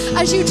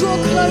 As you draw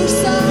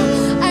closer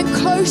and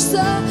closer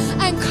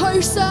and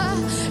closer.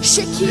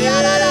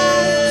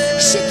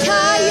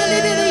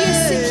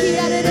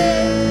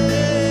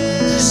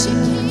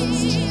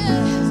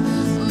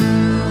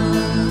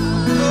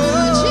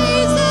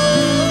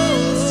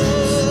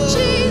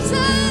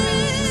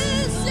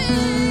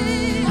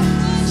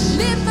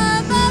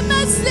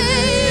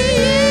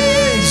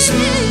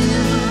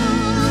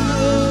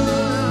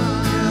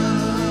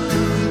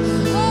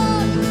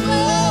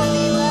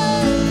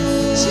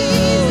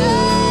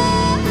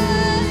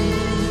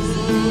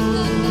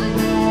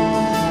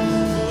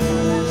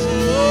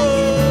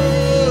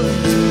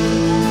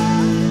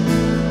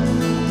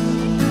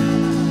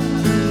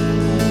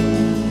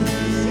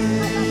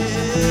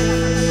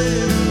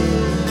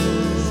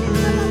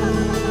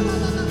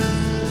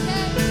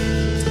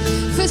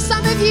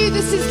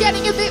 This is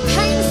getting a bit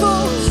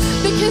painful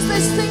because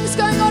there's things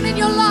going on in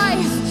your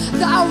life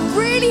that are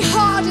really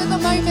hard at the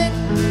moment,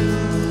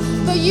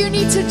 but you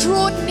need to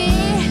draw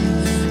near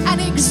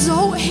and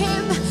exalt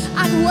Him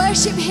and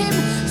worship Him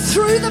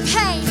through the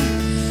pain.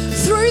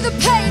 Through the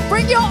pain,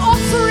 bring your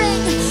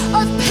offering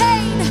of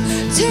pain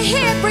to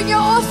Him. Bring your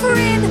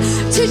offering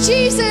to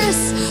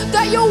Jesus,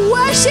 that you'll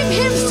worship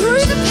Him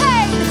through the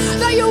pain,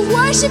 that you're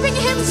worshiping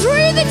Him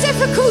through the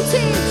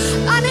difficulty,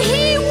 and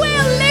He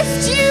will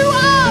lift you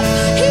up.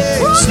 He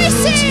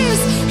promises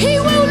He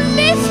will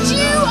lift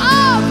you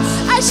up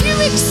as you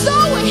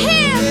exalt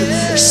Him.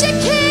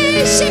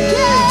 Shiki,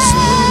 shiki.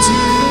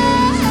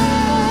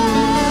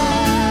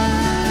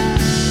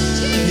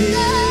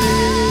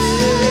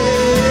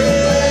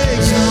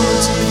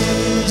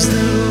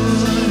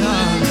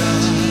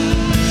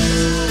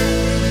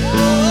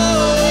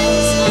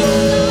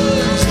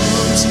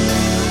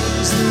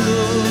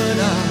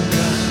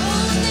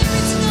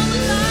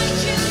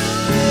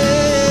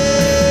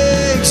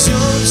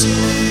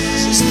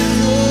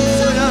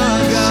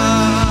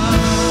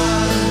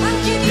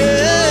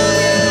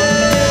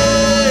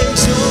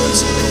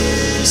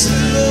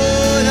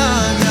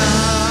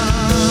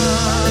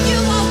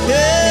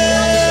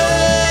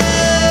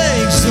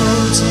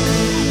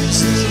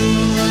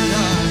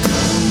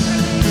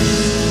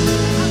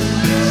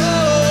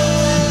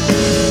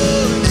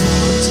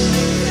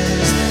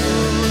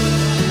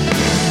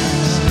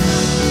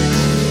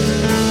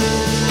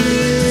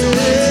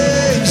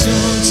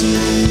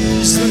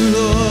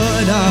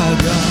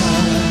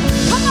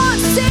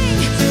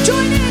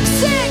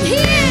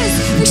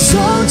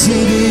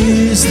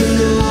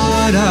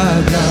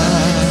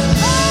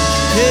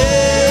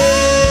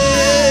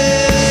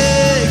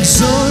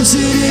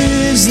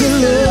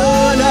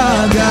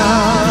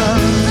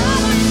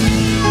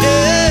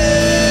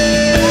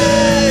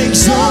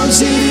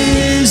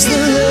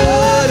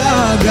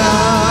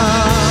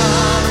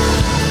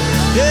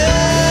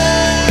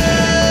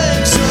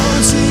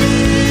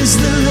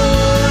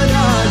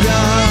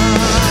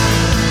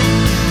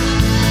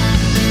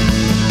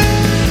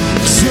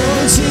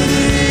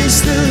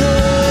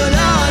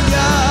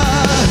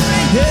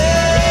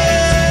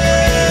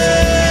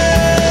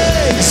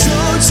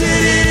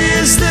 Exalted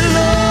is the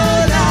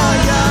Lord our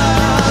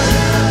God.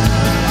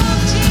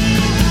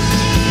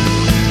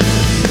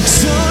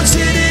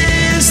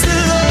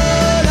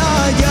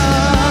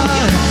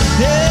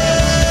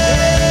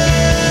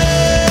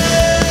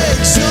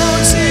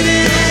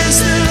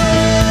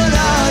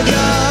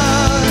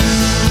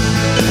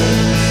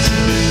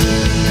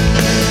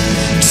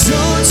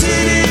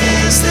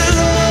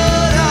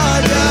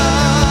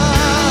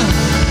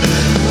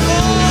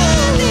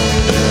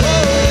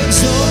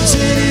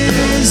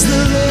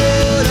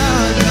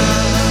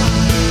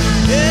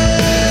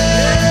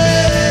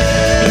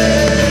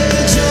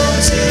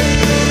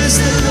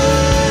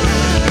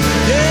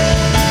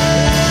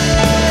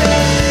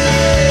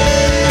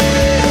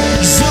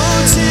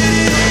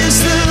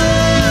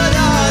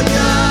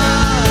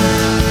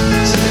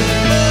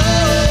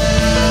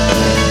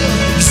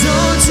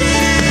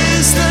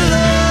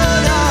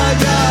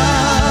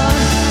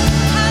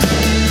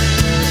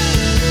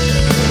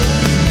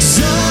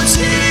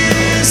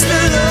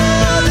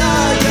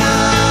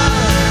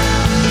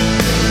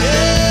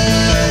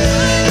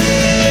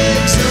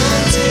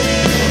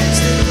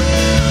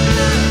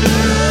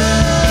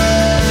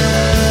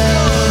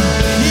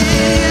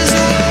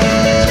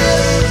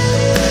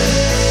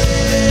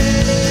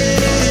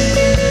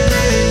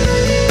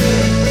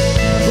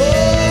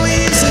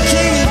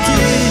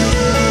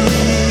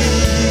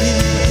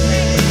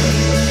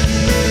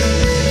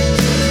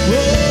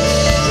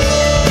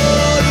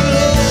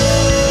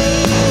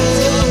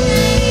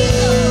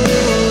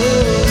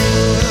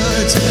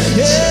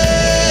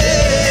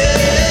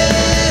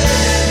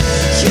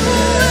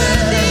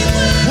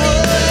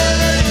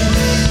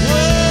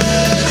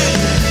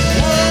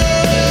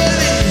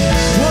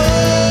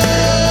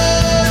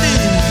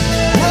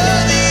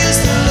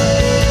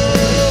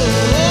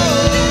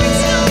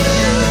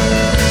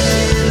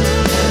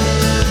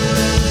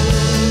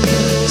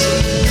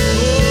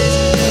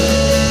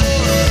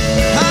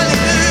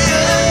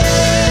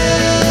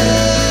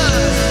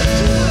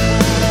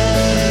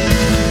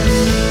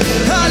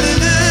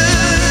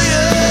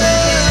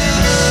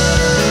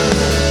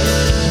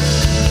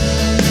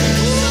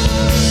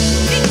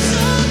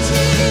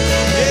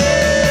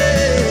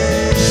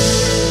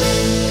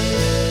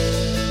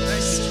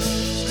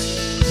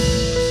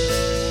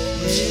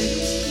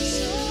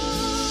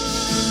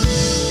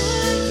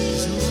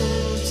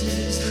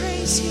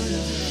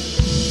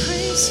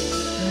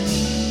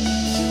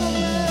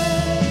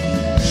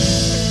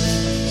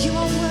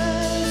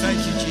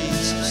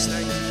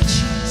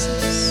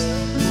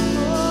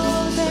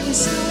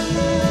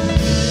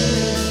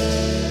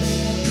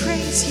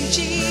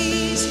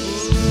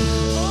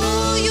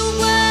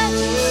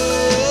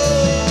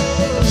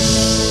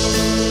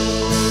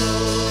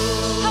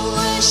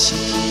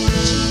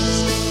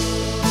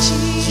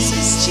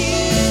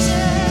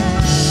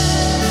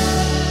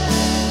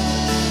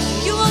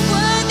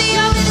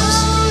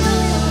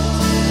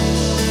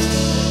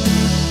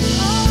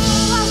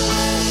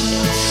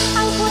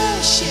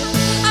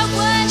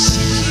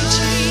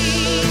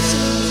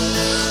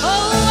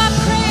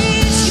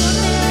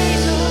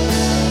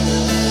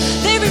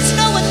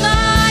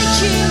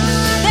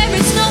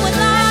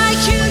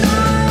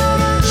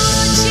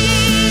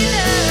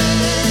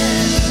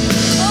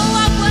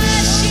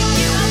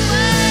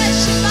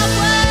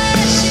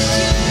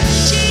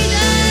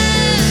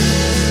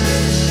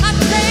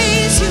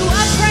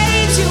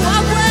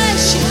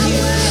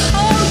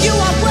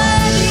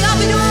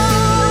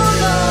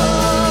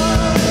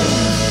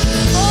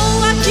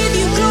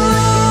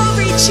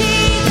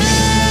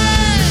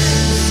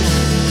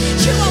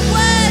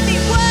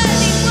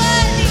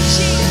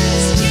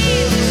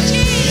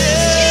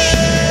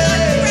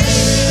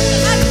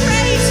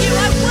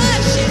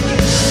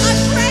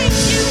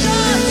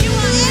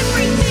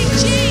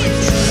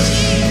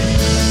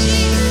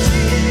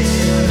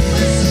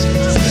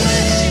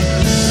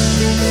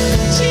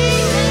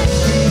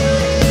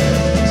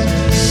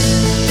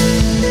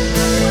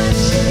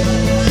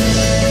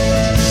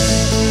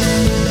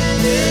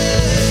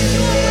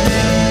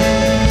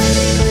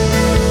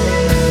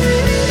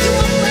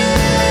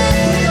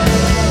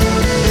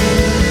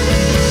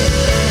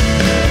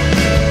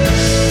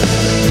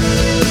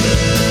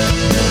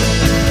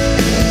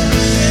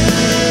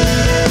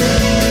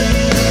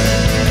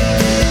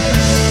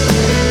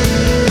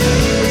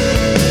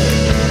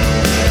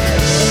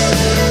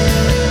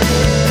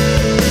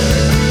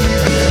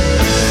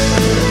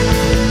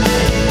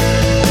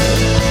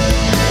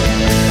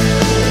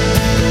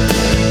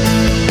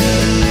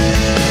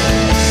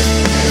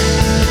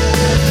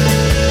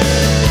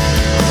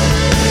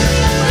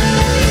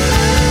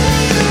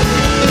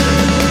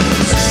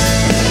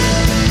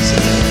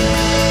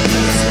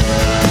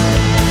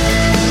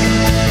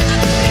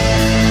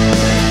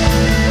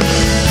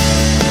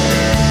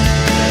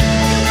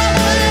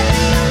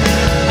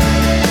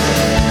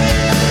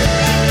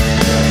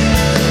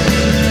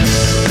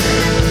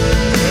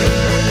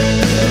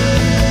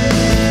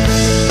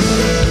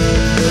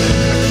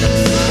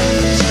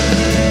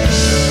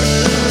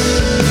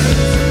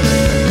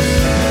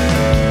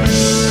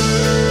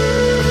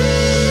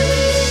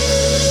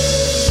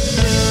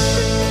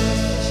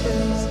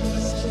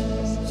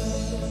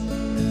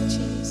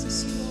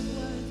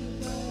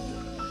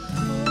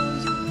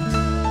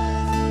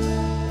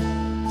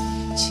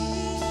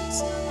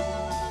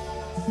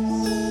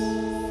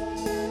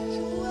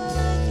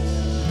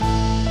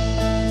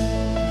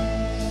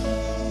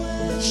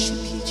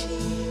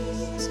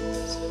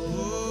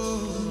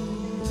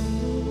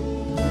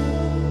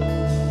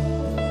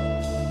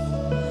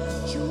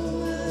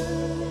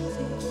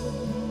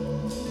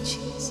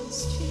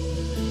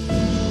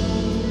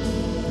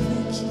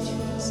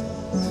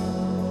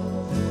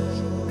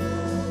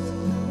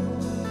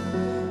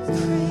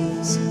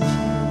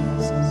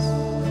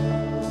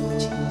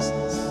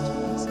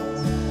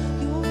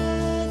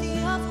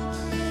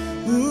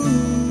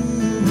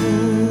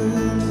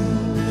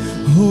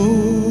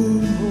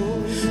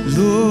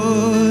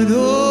 Lord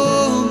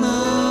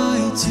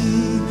Almighty,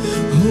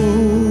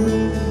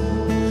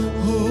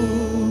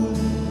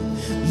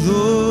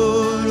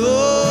 Lord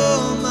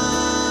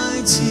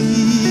Almighty,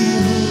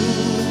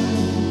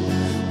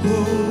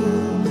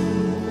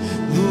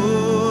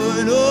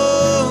 Lord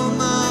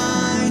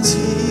Almighty,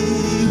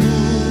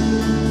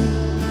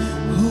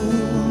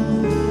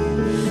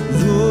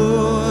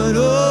 Lord,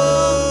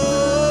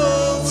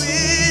 oh,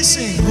 we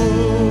sing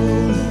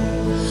holy,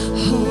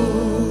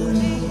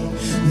 holy,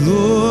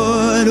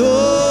 Lord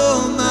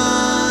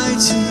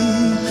Almighty,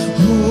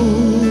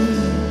 holy,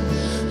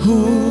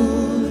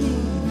 holy,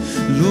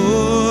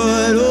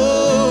 Lord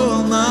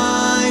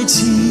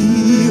Almighty,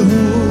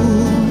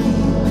 holy,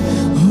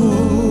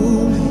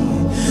 holy,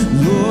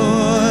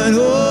 Lord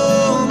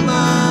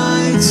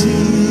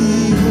Almighty,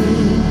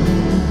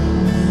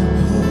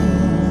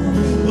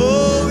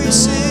 oh, we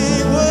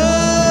sing worthy,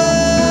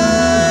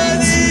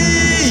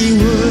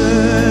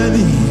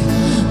 worthy,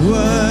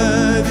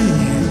 worthy,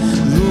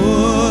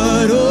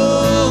 Lord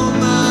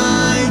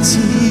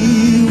Almighty,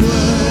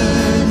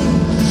 worthy,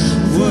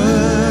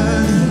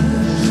 worthy,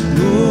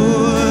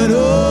 Lord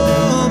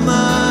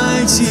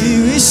Almighty,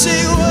 we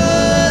sing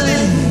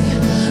worthy,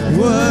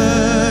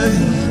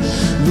 worthy,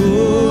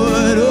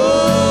 Lord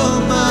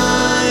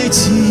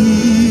Almighty,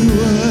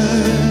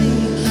 worthy,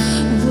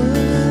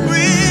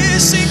 we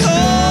sing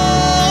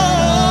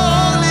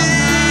holy,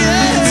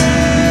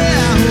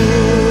 yeah,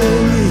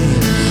 holy,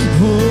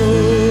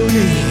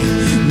 holy,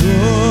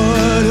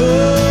 Lord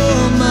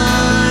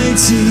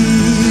Almighty,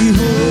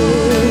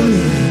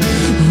 holy,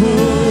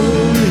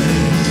 holy,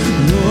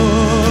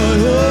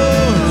 Lord,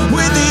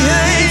 with the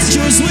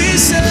angels we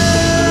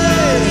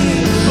say,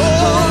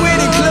 oh, we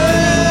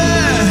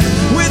declare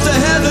with the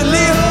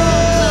heavenly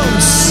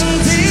hosts,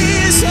 He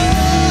is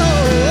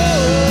holy,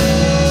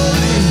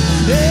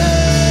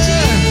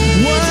 yeah,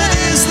 what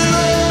is the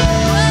Lord,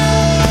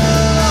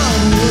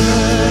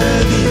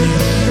 worthy,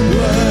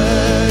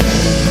 worthy,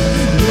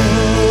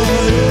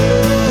 Lord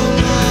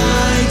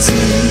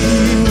Almighty,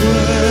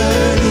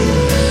 worthy,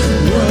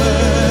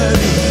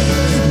 worthy,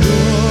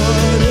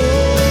 Lord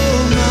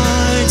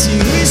Almighty,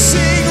 we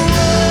sing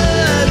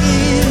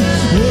worthy,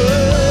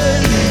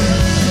 worthy,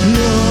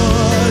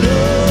 Lord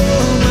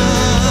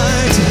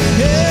Almighty,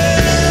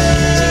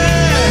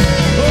 yeah,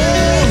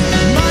 oh,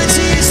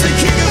 mighty is the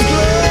King of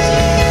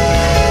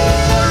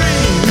glory,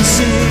 we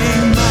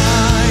sing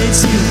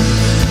mighty,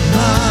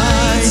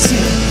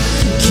 mighty,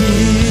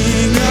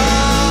 King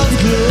of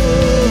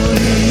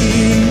glory,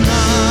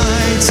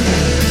 mighty,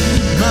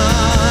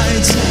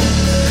 mighty,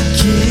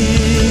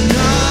 King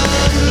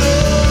of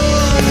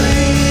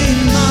glory,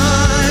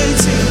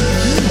 mighty,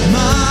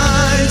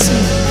 mighty,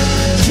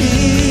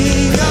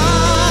 King of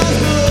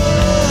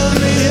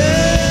glory,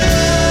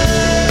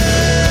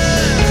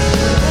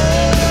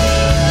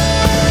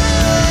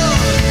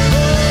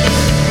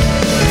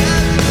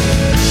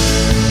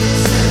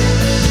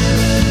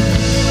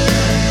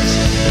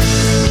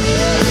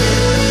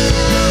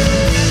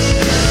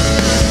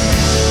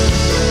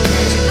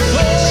 oh,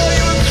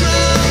 you are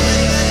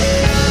crowned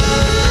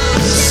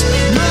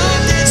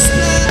robed in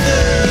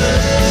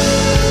splendor,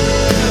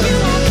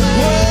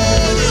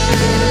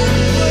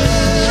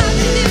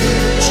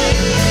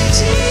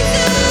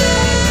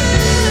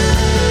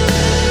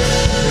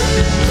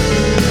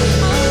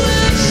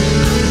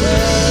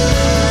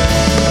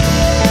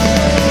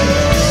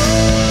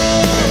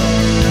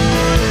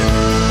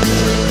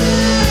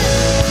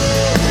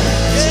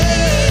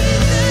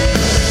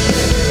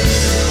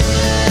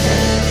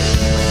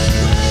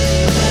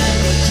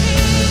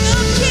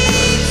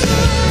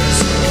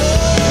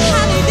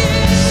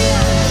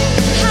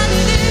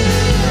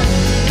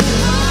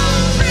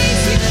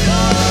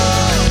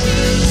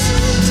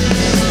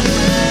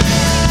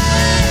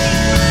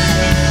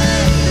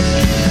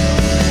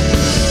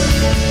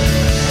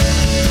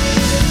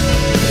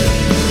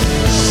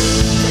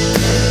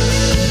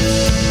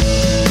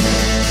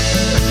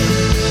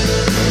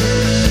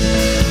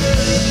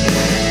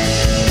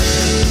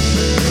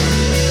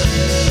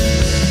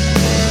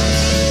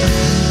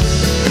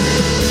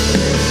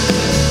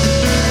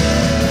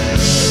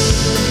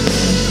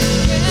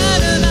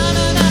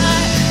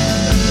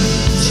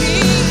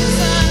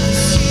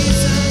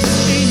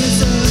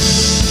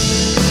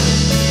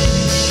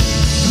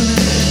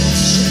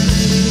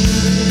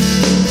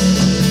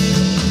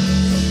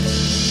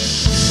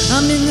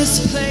 I'm in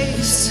this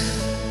place,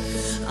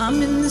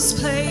 I'm in this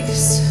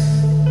place,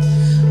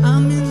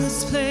 I'm in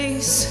this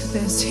place,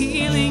 there's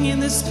healing in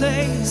this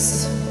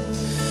place,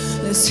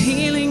 there's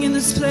healing in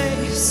this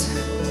place,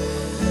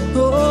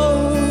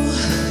 oh,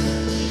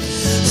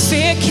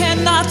 fear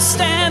cannot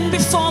stand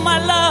before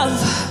my love,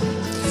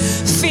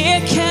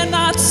 fear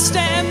cannot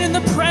stand in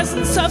the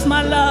presence of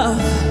my love,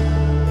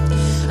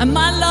 and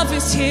my love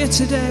is here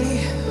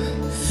today,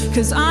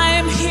 'cause I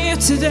am here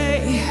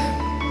today.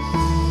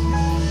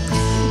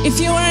 If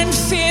you are in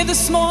fear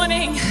this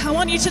morning, I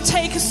want you to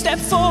take a step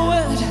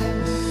forward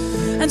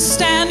and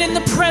stand in the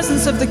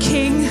presence of the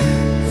King.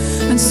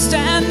 and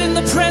stand in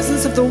the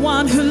presence of the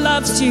one who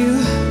loves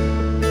you.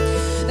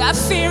 That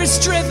fear is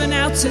driven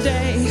out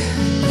today.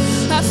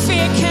 That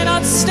fear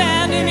cannot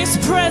stand in his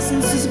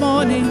presence this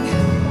morning.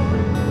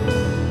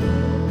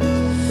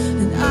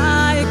 And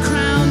I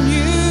crown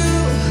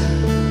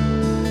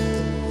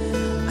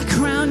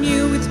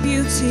you with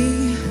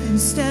beauty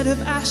instead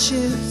of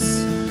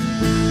ashes.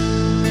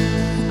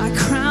 I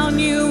crown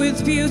you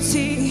with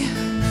beauty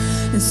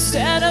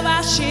instead of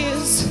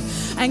ashes.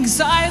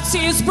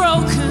 Anxiety is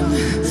broken,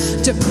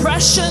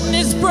 depression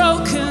is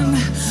broken.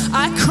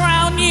 I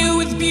crown you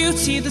with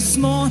beauty this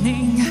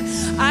morning.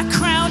 I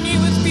crown you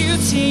with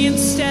beauty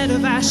instead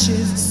of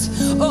ashes.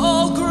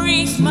 All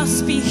grief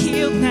must be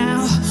healed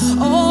now.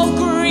 All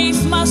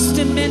grief must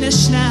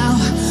diminish now.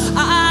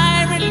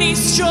 I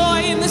release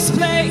joy in this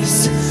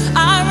place.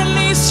 I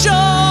release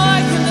joy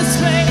in this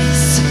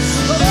place.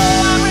 Oh,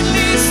 I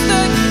release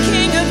the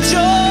King of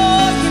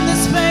joy in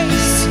this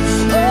place.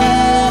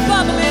 Oh,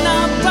 bubbling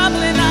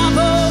up,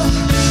 oh,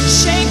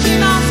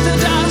 shaking off the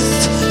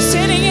dust,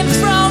 sitting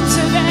enthroned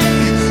today.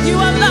 You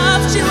are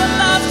loved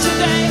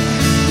today.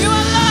 You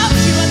are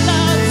loved, you are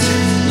loved,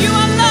 you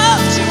are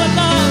loved, you are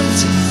loved.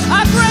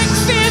 I break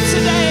fear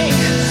today.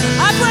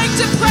 I break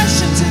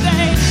depression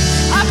today.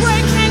 I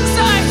break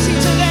anxiety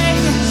today.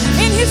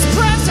 In his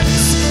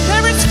presence,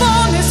 there is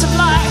fullness of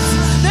life.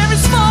 There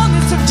is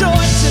fullness of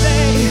joy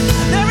today.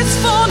 There is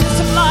fullness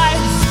of life.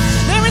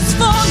 There is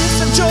fullness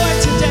of joy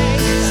today.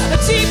 A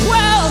deep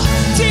well's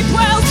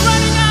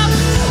running up.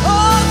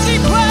 Oh,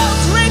 deep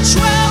wells, rich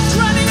wells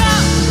running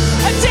up.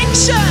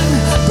 Addiction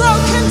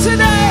broken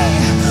today.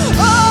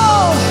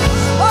 Oh,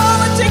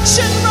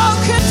 addiction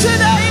broken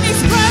today in his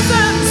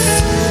presence.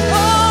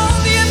 Oh,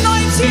 the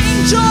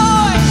anointing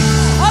joy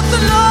of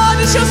the Lord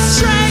is your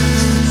strength.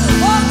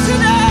 Oh,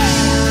 today,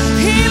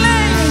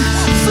 healing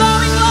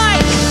flowing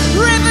like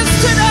rivers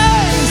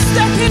today.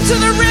 Step into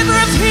the river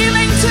of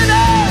healing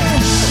today.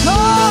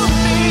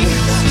 Holy,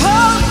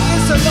 holy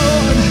is the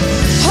Lord.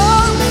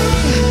 Holy,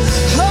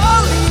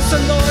 holy is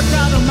the Lord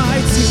God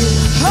Almighty.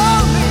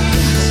 Holy,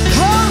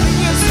 holy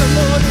is the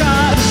Lord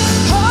God.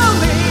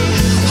 Holy,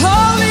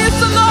 holy is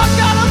the Lord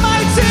God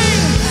Almighty.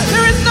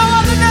 There is no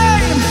other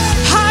name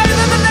higher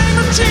than the name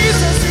of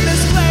Jesus in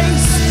this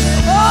place.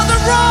 Oh, the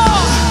roar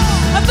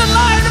of the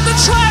Lion of the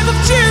tribe of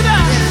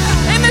Judah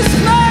in this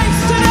place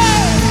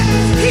today.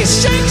 He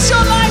shakes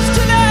your life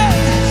today.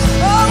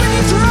 Oh, in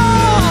his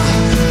roar,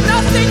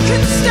 nothing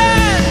can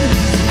stand.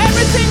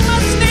 Everything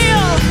must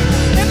kneel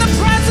in the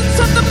presence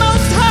of the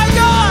Most High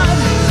God.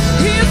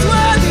 He is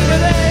worthy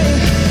today.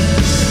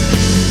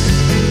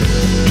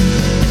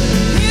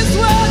 He is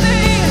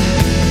worthy.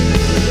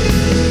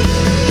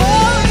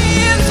 Holy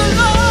is the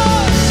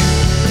Lord.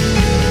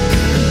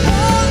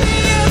 Holy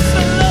is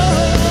the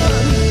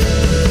Lord.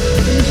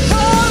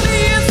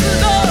 Holy is the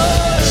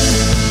Lord.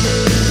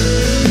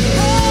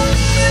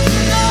 Holy is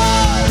the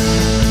Lord.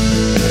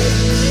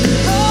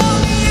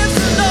 Holy is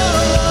the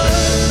Lord.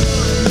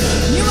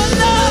 You are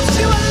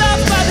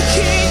loved by the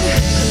King.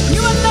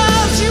 You are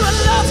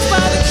loved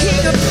by the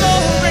King of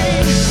glory.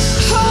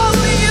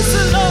 Holy is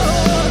the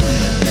Lord.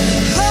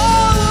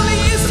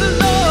 Holy is the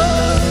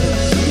Lord.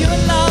 You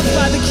are loved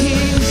by the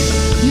King.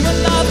 You are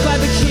loved by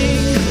the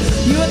King.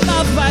 You are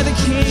loved by the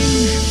King.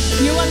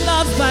 You are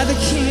loved by the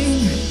King.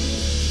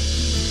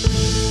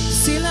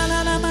 Si la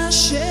la la ma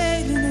she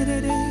de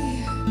de de.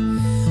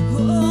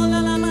 Oh la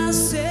la ma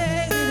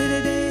say de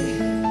de.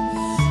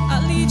 I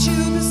lead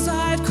you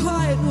beside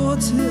quiet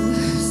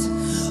waters.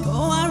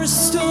 Oh, I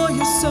restore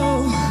your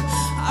soul.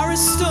 I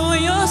restore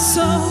your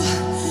soul.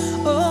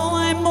 Oh,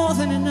 I'm more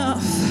than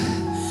enough.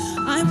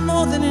 I'm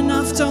more than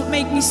enough. Don't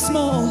make me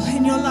small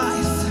in your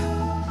life.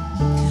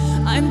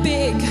 I'm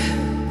big.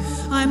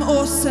 I'm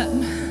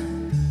awesome.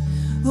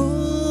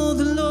 Oh,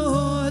 the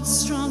Lord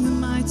strong and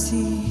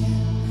mighty.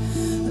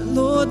 The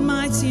Lord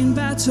mighty in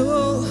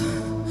battle.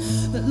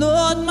 The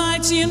Lord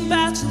mighty in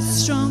battle,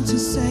 strong to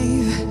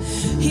save.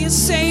 He has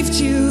saved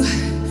you.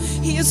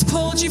 He has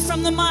pulled you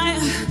from the mire.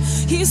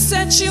 He has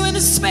set you in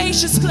a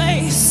spacious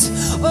place.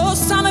 Oh,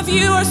 some of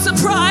you are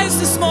surprised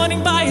this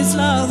morning by his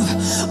love.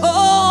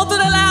 Oh, but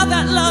allow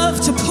that love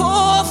to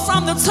pour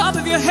from the top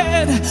of your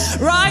head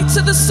right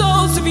to the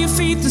soles of your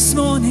feet this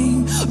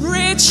morning.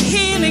 Rich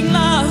healing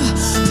love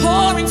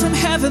pouring from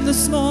heaven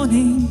this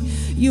morning.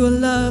 You are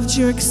loved,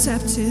 you're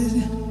accepted,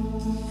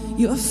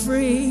 you are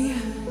free.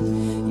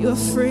 You are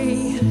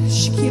free.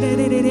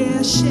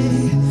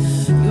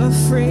 You are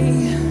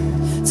free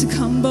to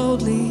come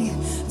boldly,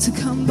 to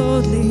come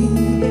boldly.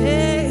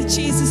 Yeah,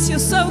 Jesus, you're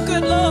so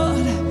good,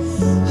 Lord.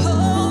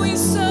 Oh, he's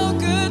so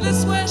good.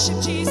 Let's worship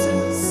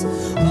Jesus.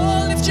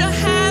 Oh, lift your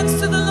hands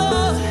to the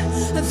Lord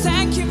and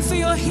thank him for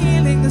your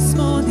healing this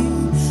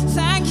morning.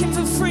 Thank him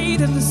for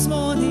freedom this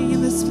morning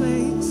in this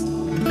place.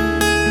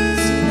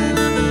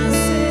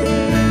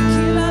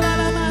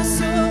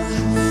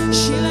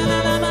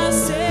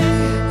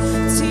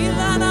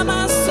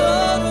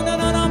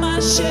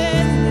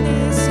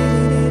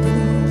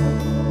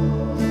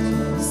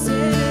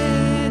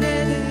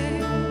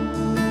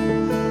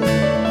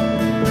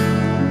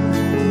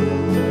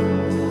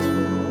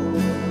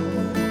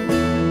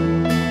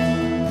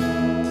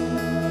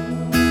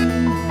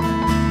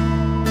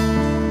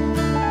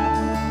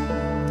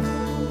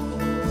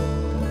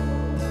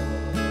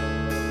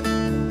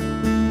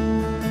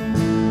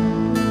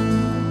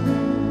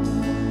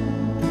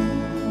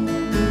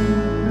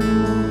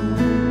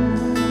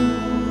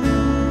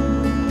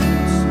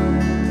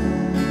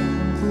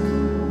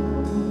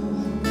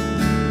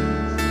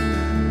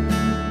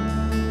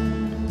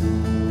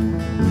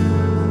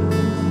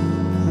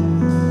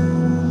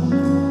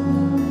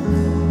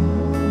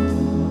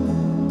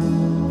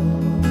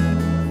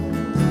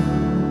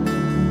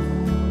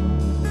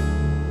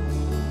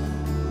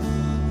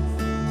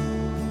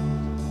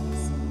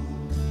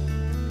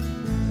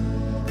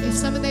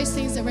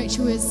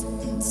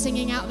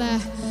 something out there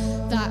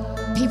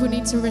that people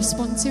need to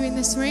respond to in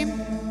this room.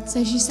 So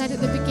as you said at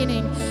the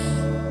beginning,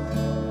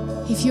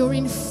 if you're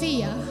in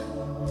fear,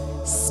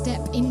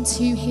 step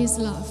into his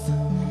love.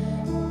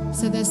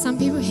 So there's some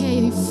people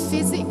here who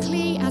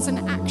physically, as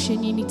an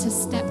action, you need to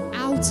step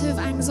out of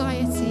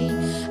anxiety,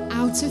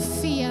 out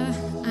of fear,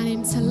 and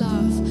into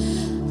love.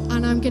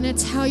 And I'm going to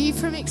tell you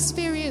from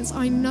experience,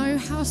 I know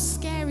how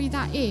scary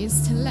that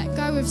is to let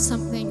go of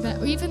something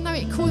that, even though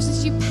it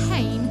causes you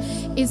pain,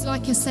 is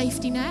like a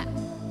safety net.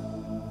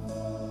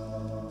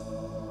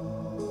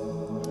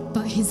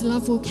 But his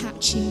love will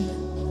catch you.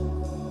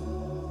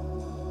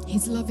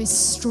 His love is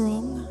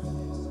strong.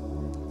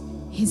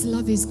 His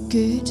love is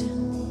good,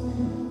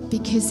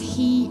 because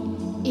he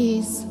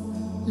is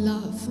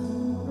love.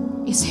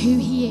 It's who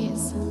he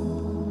is.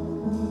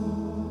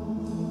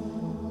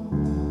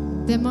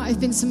 There might have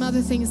been some other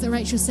things that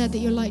Rachel said that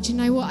you're like, do you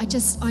know what?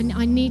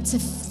 I need to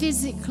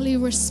physically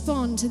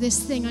respond to this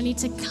thing. I need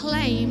to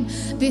claim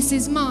this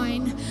is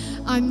mine.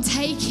 I'm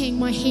taking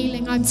my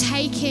healing. I'm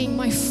taking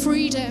my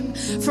freedom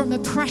from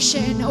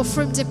oppression or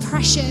from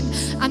depression.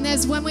 And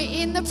there's when we're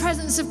in the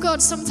presence of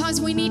God, sometimes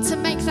we need to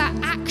make that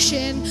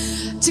action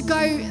to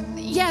go,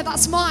 yeah,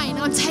 that's mine.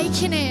 I'm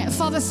taking it.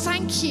 Father,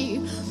 thank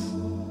you.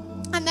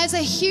 And there's a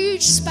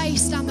huge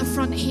space down the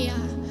front here.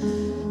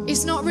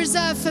 It's not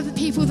reserved for the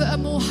people that are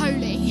more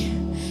holy.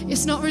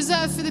 It's not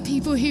reserved for the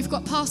people who've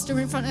got pastor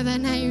in front of their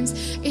names.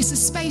 It's a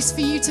space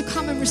for you to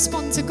come and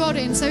respond to God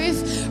in. So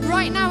if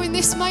right now in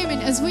this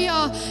moment, as we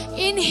are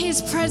in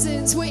his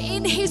presence, we're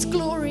in his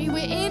glory, we're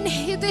in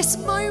this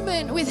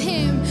moment with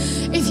him,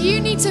 if you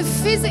need to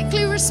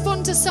physically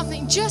respond to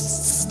something,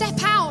 just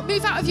step out,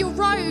 move out of your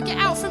row, get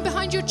out from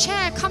behind your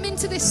chair, come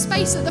into this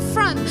space at the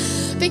front,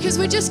 because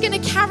we're just going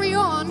to carry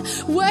on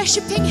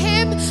worshiping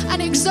him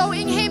and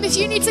exalting him. If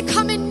you need to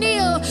come and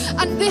kneel,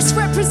 and this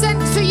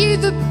represents for you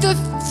the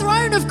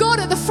throne of God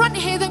at the front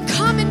here, then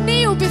come and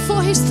kneel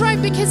before his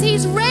throne, because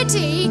he's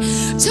ready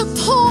to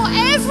pour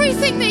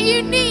everything that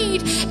you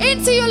need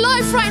into your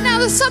life right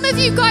now. Some of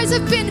you guys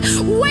have been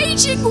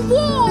waging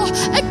war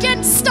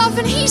against stuff,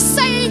 and he's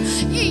saying,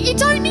 you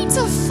don't need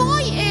to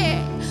fight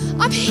it.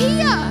 I'm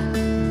here.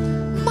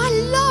 My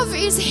love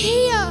is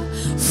here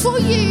for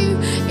you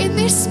in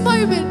this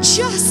moment.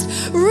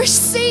 Just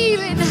receive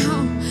it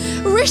now.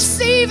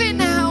 Receive it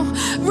now.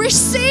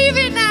 Receive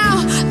it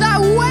now. That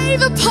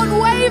wave upon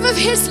wave of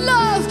his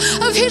love,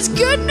 of his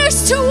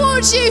goodness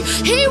towards you.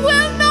 He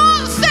will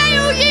not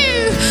fail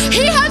you.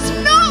 He has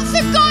not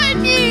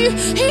forgotten you.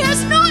 He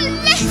has not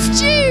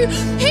left you.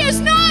 He has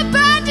not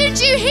abandoned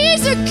you.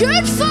 He's a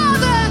good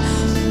father,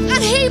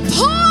 and he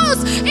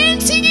pours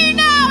into you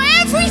now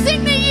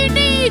everything that you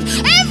need.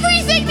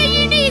 Everything that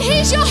you need.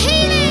 He's your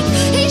healing.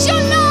 He's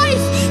your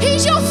life.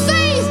 He's your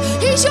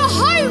faith. He's your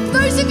hope.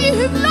 Those of you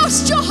who've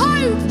lost your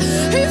hope,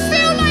 who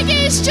feel like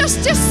it's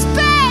just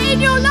despair in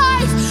your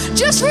life,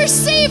 just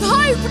receive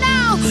hope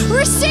now.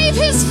 Receive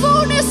his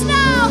fullness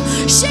now.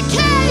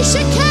 Shekeh,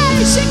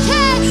 Shekeh,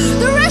 Shekeh.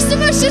 The rest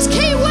of us just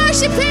keep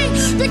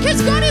worshiping,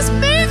 because God is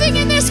moving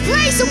in this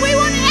place, and we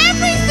want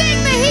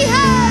everything that he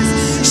has.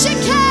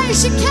 Shekeh,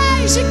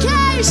 Shekeh,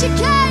 Shekeh,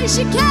 Shekeh,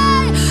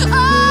 Shekeh.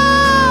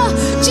 Oh,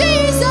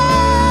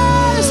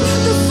 Jesus,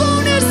 the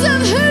fullness of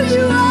who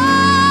you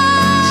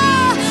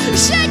are.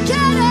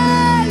 Shekeh.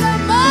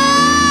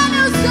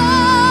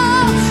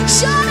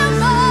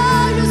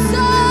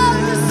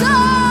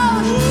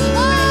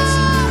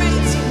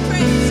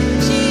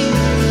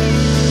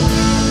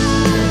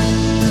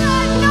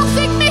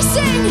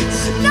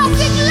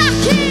 Nothing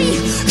lacking.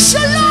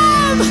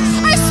 Shalom.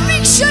 I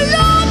speak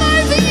shalom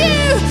over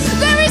you.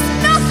 There is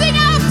nothing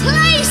out of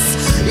place.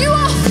 You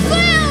are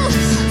full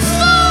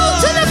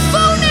to the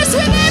fullness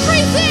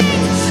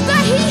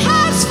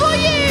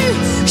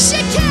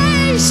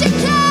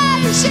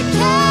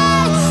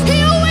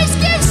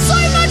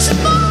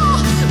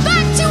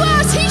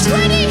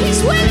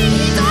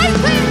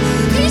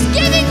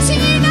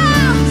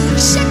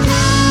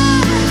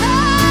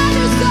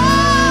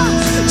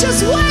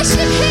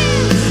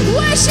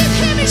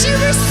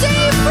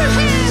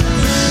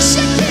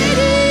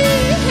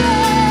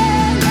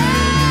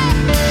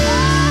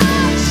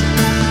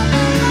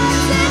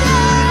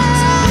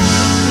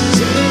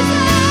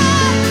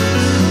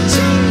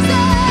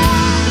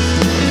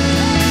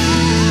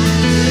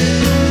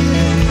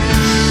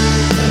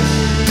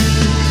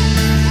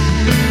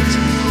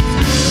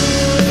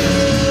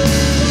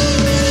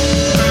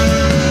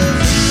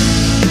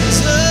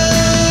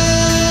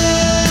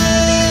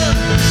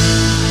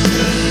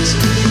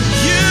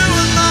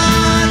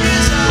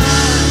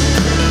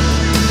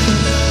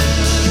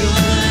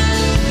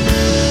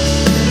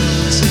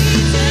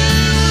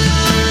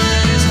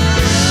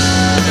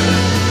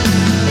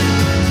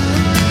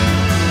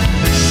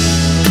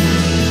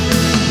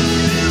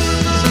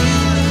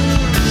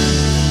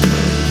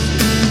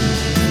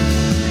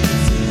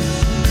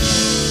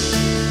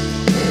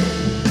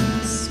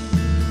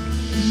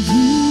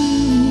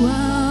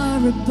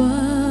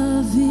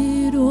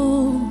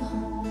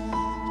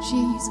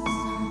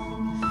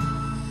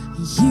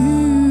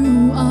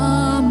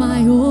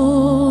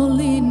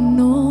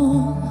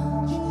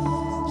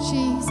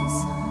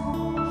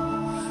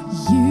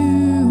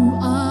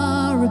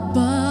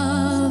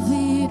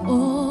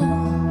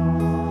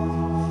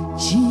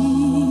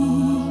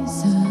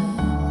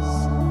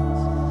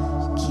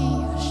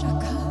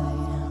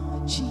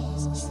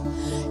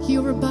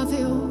You're above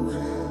it all.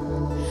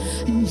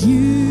 And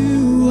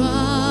you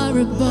are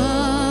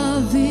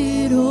above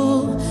it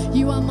all.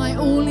 You are my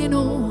all in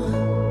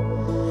all.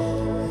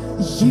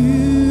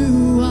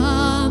 You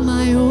are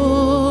my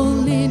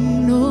all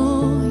in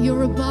all.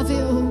 You're above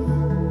it all.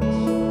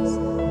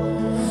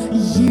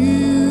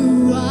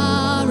 You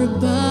are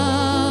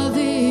above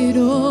it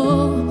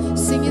all.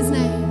 Sing his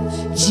name,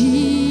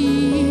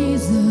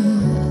 Jesus.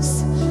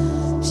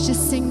 Let's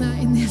just sing that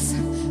in this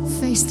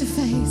face to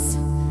face.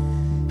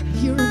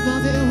 You're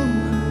above it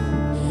all.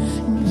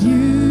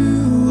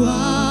 You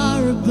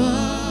are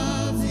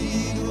above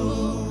it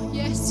all.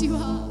 Yes, you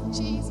are,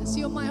 Jesus.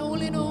 You're my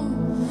all in all.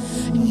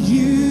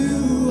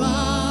 You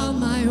are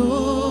my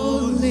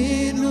all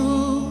in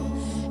all.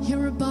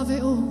 You're above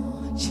it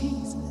all,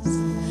 Jesus.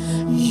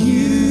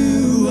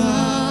 You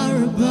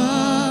are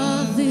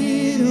above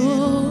it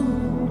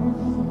all,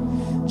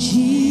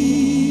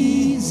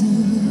 Jesus.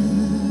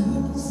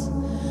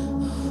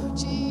 Oh,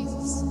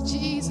 Jesus,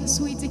 Jesus,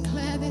 we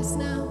declare this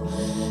now.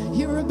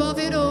 You're above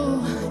it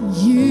all.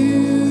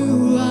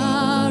 You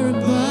are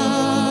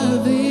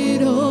above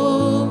it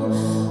all.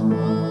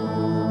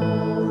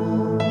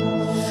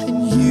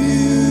 And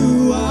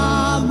you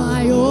are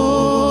my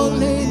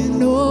all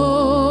in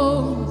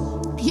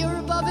all. You're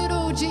above it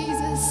all,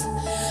 Jesus.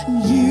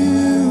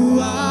 You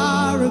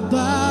are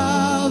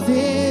above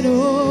it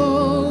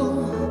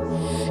all,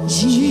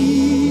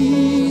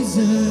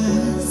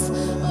 Jesus.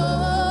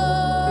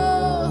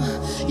 Oh,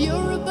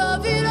 you're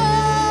above it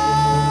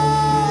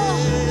all.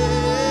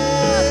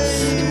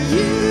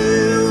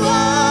 You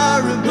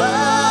are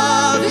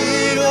above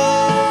it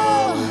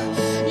all.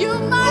 You're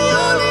my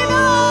all in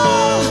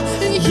all.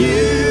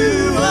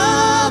 You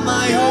are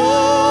my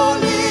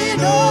all in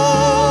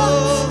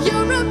all.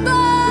 You're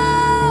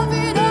above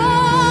it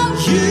all.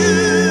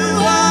 You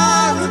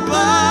are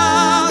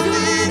above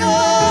it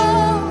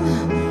all,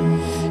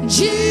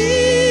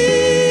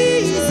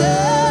 Jesus.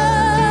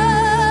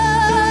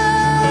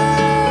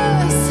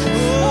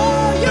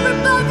 Oh, you're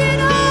above it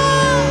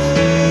all.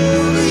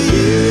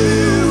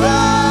 You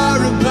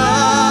are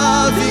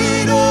above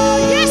it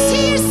all. Yes,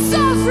 he is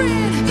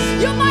sovereign.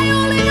 You're my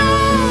all in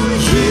all.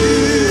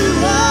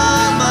 You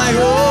are my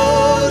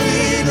all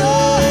in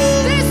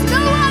all. There's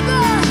no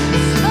other.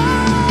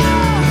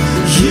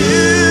 Oh,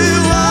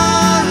 you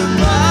are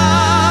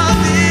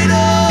above it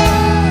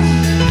all,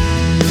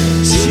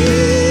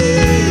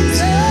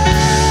 Jesus.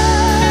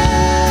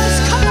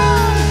 Come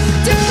on,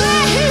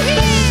 declare who he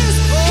is.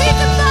 He's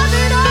above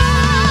it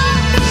all.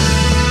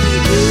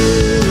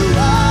 You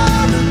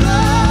are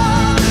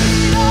above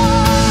it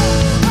all.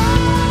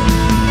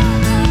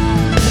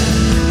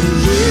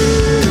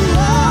 You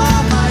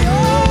are my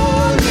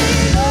all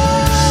in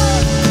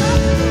all.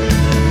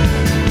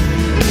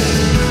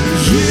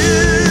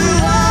 You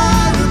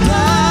are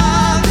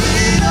above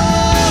it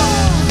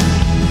all,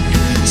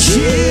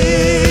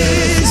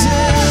 Jesus.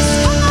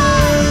 Come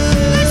on,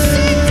 let's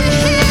sing to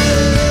him.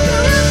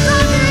 You're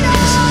above it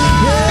all.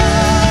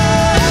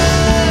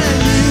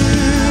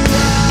 You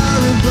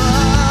are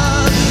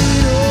above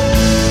it all.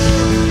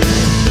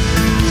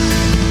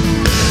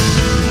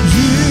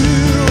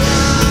 You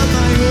are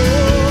my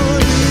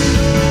all in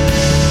all.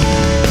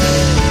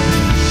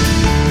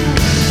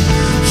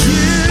 You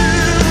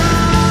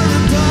are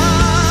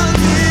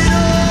above it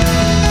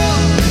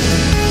all,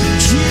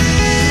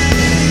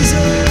 Jesus.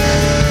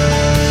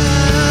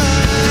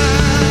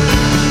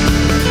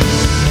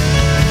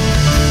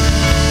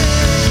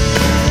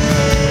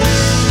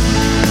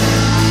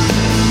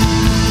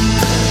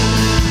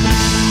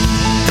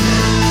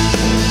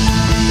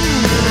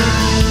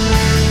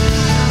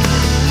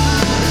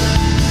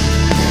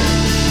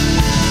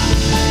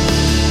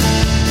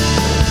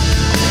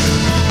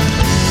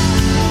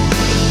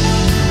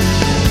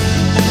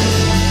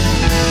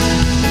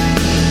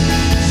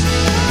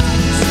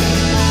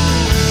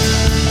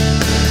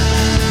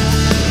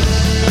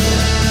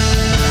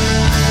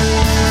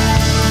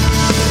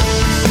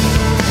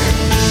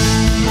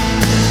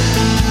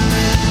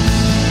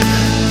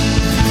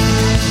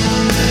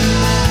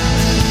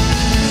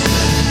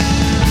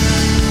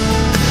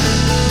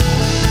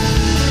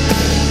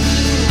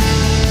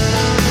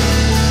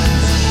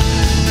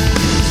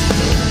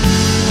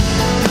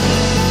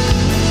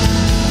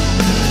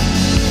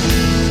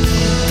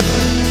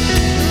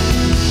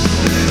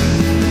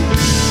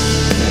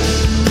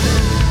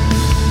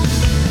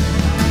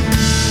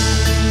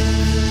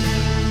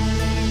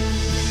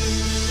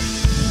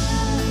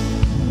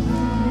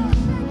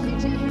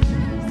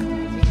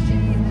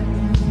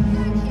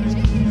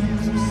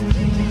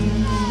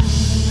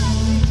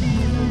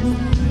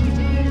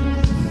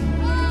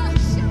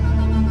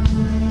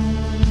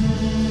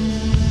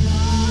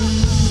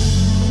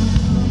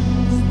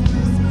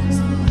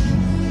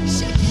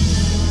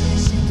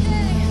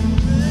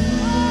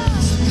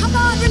 Come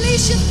on,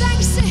 release your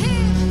thanks to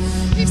him.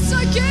 He's so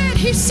good.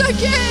 He's so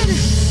good.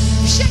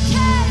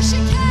 Shekeh,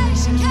 shekeh,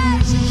 shekeh,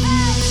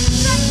 shekeh.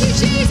 Thank you,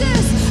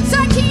 Jesus.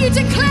 Thank you. You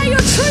declare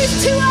your truth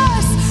to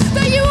us.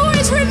 That you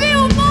always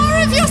reveal more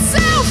of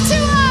yourself to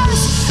us.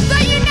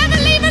 That you never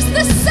leave us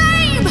the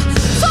same.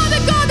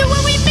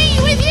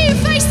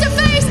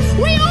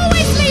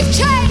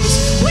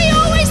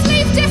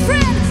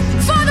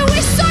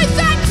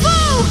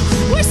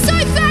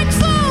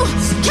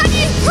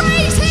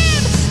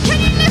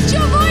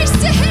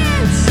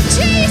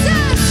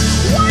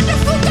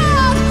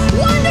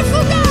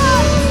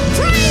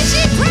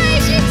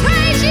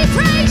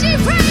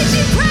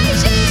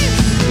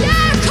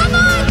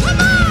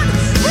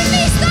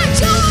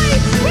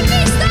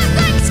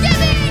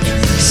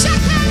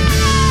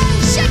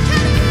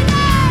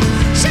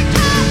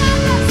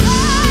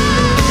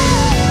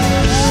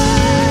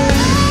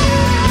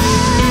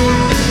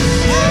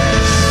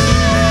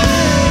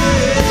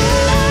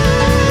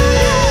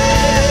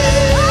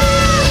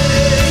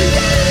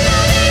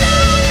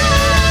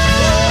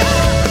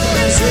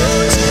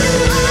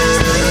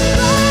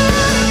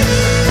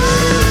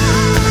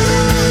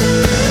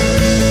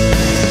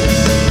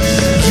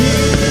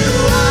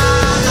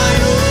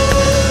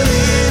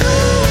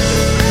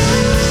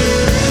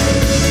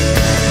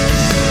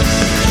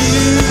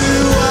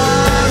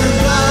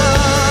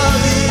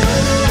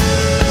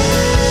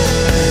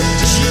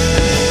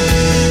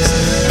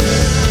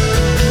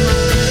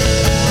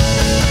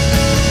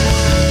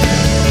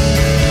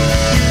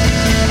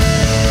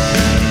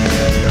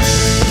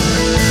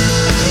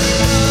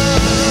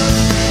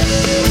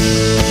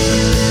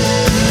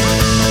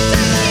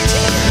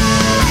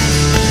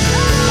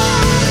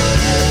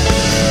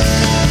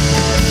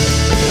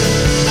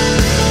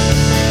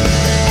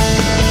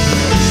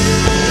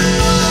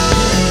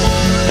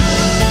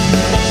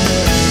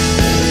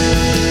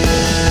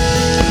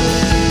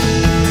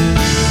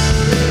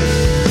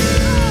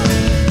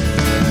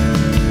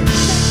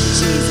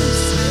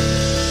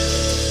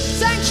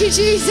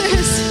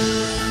 Jesus.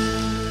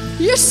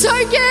 You're so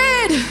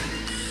good.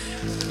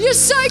 You're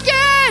so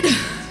good.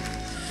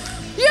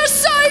 You're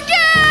so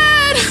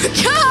good,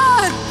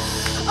 God.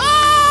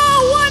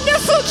 Oh,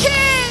 wonderful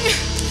King.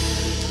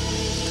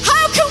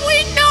 How can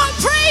we not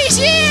praise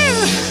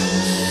you?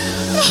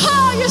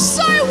 Oh, you're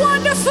so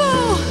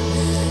wonderful.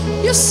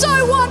 You're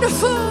so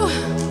wonderful.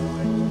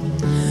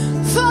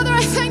 Father,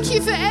 I thank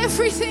you for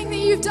everything that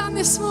you've done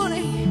this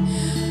morning.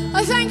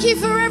 I thank you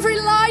for every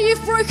lie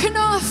you've broken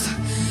off,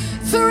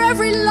 for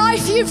every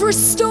life you've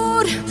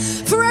restored,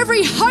 for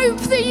every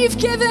hope that you've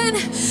given,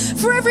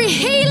 for every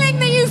healing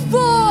that you've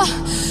brought.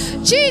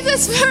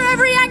 Jesus, for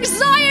every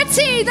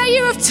anxiety that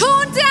you have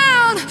torn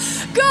down.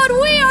 God,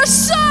 we are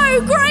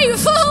so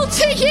grateful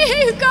to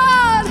you,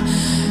 God.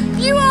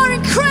 You are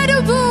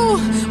incredible.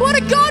 What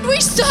a God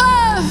we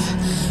serve.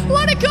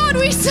 What a God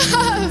we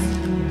serve.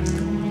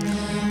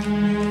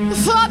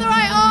 Father,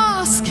 I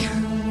ask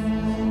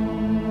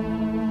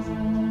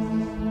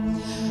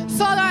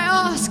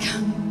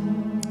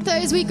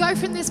that as we go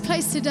from this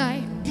place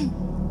today,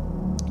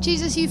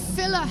 Jesus, you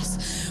fill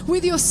us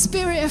with your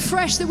Spirit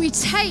afresh, that we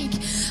take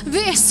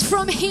this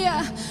from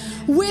here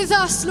with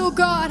us, Lord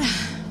God.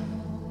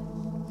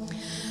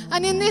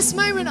 And in this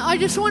moment, I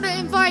just want to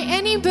invite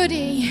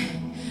anybody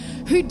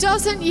who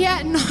doesn't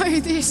yet know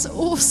this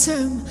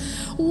awesome,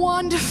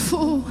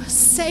 wonderful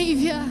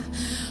Savior,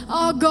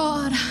 our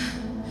God,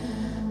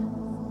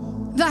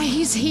 that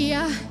He's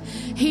here,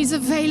 He's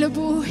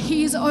available,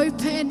 He's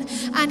open,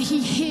 and He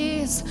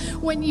hears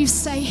when you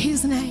say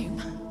His name.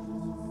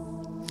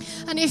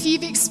 And if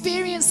you've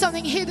experienced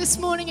something here this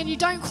morning and you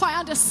don't quite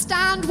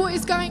understand what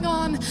is going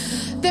on,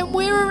 then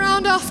we're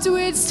around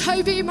afterwards.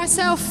 Toby,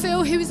 myself,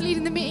 Phil, who was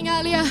leading the meeting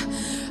earlier.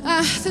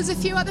 There's a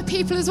few other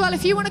people as well.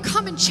 If you want to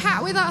come and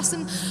chat with us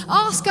and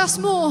ask us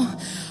more,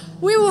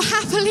 we will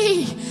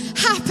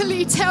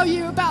happily tell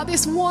you about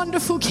this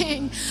wonderful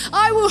King.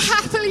 I will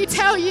happily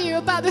tell you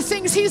about the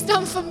things He's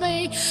done for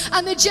me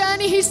and the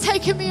journey He's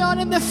taken me on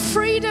and the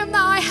freedom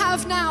that I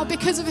have now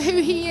because of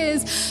who He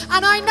is.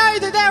 And I know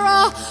that there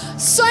are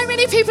so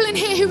many people in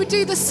here who would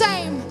do the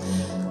same.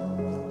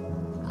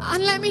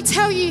 And let me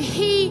tell you,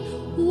 He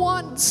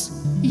wants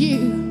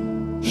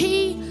you.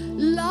 He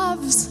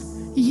loves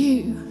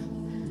you.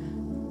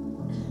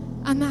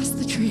 And that's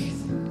the truth.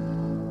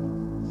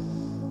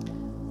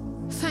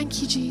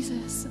 Thank you,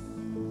 Jesus.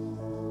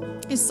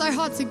 It's so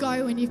hard to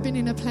go when you've been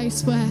in a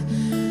place where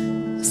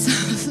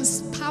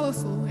it's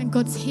powerful and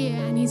God's here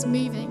and He's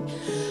moving.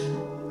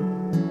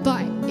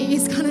 But it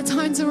is kind of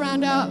time to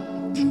round up.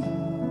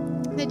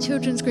 The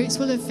children's groups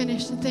will have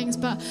finished and things.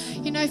 But,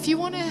 you know, if you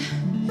want to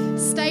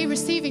stay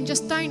receiving,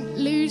 just don't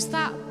lose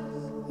that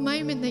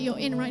moment that you're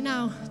in right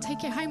now.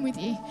 Take it home with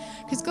you,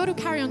 because God will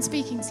carry on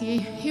speaking to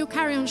you. He'll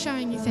carry on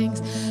showing you things.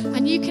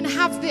 And you can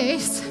have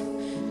this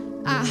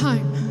at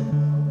home.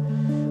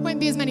 Won't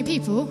be as many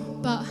people,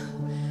 but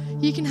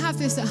you can have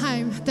this at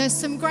home. There's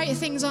some great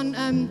things on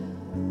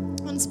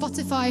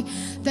Spotify.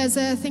 There's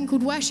a thing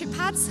called Worship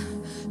Pads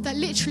that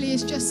literally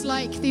is just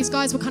like, these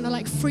guys were kind of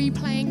like free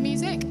playing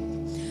music.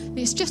 And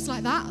it's just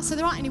like that. So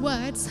there aren't any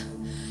words.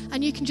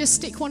 And you can just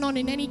stick one on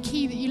in any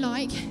key that you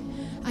like.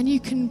 And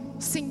you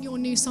can sing your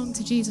new song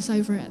to Jesus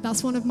over it.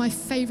 That's one of my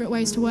favorite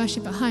ways to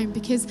worship at home,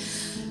 because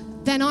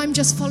then I'm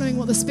just following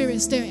what the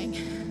Spirit's doing.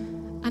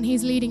 And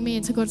He's leading me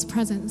into God's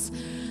presence.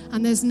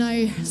 And there's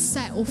no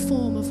set or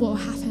form of what will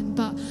happen.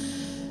 But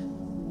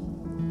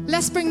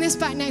let's bring this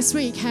back next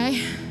week,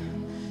 hey?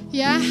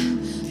 Yeah?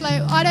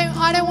 Like,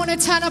 I don't want to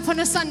turn up on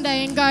a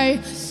Sunday and go,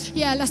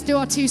 yeah, let's do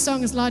our 2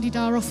 songs,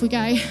 la-di-da, off we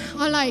go.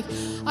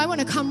 I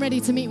want to come ready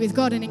to meet with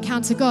God and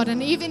encounter God.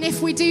 And even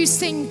if we do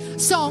sing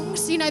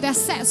songs, you know, they're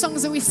set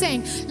songs that we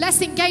sing,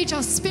 let's engage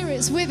our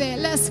spirits with it.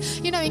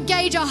 Let's, you know,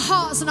 engage our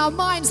hearts and our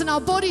minds and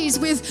our bodies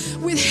with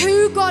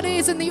who God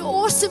is and the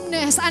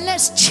awesomeness. And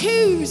let's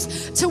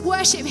choose to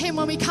worship Him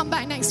when we come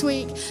back next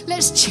week.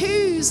 Let's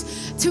choose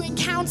to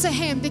encounter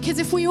Him, because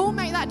if we all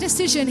make that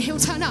decision, He'll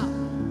turn up.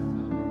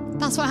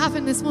 That's what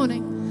happened this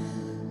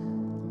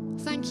morning.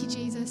 Thank you,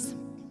 Jesus.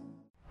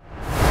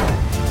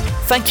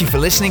 Thank you for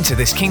listening to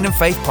this Kingdom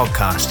Faith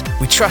podcast.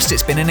 We trust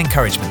it's been an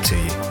encouragement to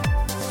you.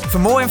 For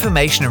more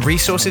information and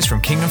resources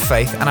from Kingdom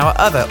Faith and our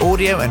other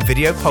audio and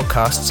video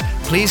podcasts,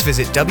 please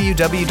visit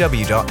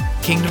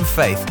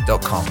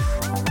www.kingdomfaith.com.